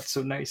 that's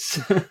so nice.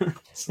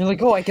 You're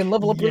like, oh, I can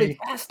level up really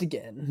fast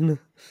again.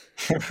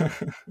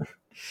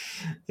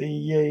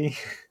 Yay.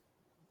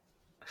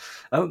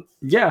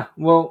 Yeah,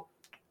 well,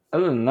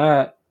 other than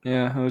that,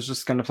 I was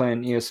just kind of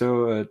playing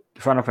ESO.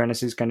 Final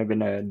Fantasy's kind of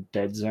in a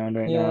dead zone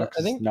right now.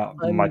 I think not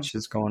much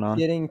is going on.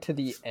 Getting to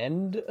the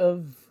end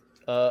of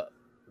that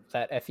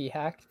FE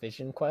hack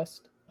Vision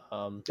Quest.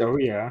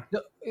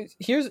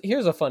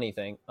 Here's a funny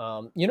thing.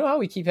 You know how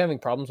we keep having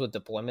problems with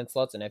deployment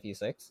slots in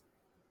FE6?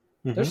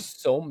 There's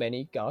so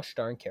many gosh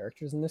darn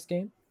characters in this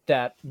game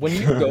that when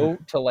you go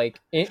to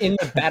like in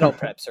the battle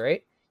preps,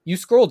 right? You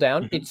scroll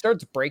down, it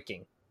starts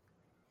breaking.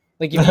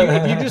 Like if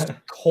you just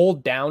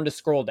hold down to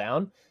scroll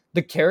down,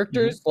 the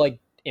characters like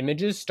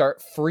images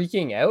start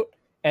freaking out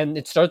and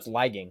it starts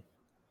lagging.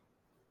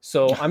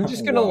 So I'm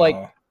just gonna like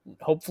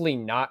hopefully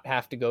not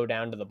have to go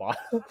down to the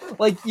bottom.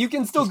 Like you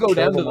can still go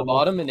down to the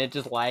bottom and it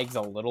just lags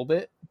a little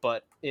bit,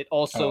 but it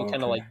also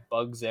kind of like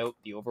bugs out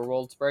the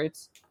overworld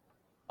sprites.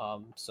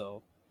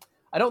 So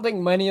I don't think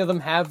many of them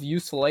have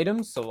useful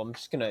items, so I'm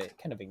just gonna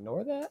kind of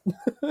ignore that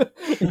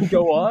and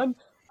go on.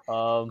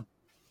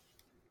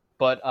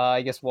 But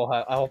I guess we'll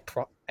have.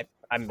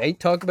 I may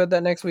talk about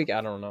that next week.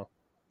 I don't know.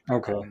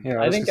 Okay.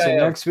 Yeah, I think I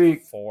have next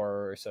week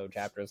 4 or so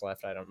chapters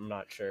left. I'm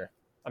not sure.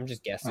 I'm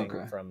just guessing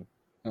from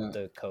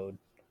the code.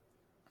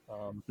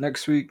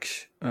 Next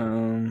week,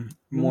 more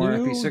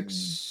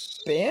EP6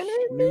 banner,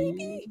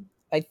 maybe.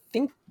 I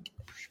think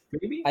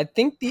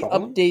the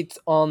update's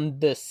on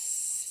the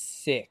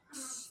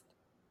 6th.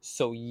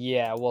 So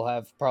yeah, we'll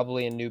have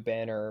probably a new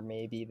banner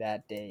maybe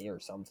that day or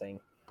something.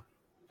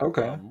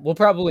 Okay. We'll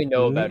probably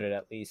know about it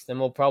at least, and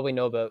we'll probably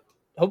know about.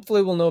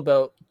 Hopefully, we'll know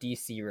about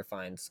DC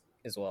refines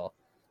as well.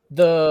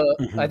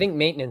 I think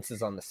maintenance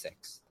is on the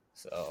 6th,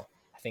 so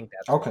I think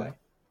that's why. I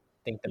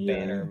think the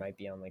banner might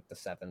be on like the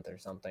 7th or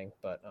something,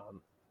 but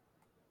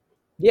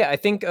yeah, I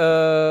think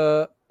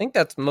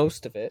that's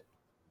most of it.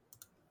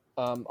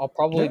 I'll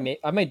probably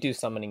I might do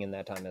summoning in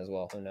that time as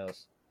well. Who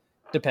knows?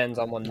 Depends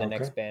on when the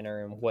next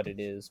banner and what it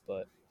is,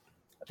 but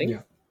I think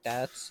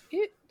that's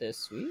it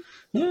this week.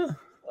 Yeah.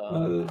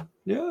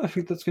 I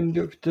think that's gonna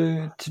do it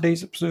for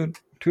today's episode.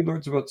 Two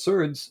Lords About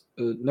Swords.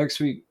 Next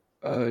week,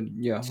 we're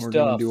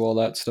gonna do all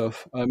that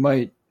stuff. I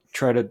might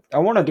try to. I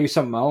want to do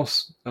something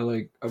else,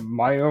 like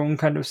my own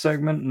kind of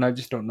segment, and I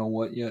just don't know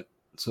what yet.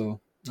 So,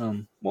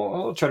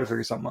 I'll try to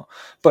figure something out.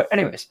 But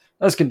anyways,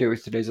 that's gonna do it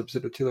with today's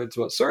episode of Two Lords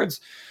About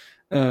Swords.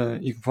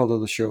 You can follow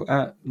the show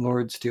at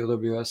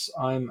LordsTLWS.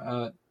 I'm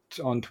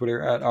on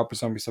Twitter at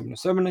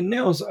OperaZombie707, and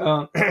Nails.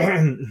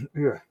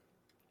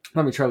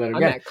 Let me try that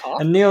again.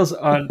 And Neil's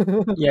on.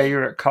 Yeah,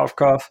 you're at cough.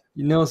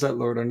 Neil's at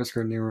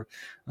Lord_Nero.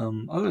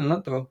 Other than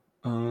that, though,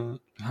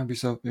 have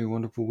yourself a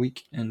wonderful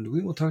week, and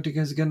we will talk to you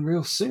guys again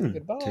real soon.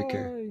 Goodbye. Take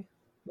care.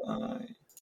 Bye.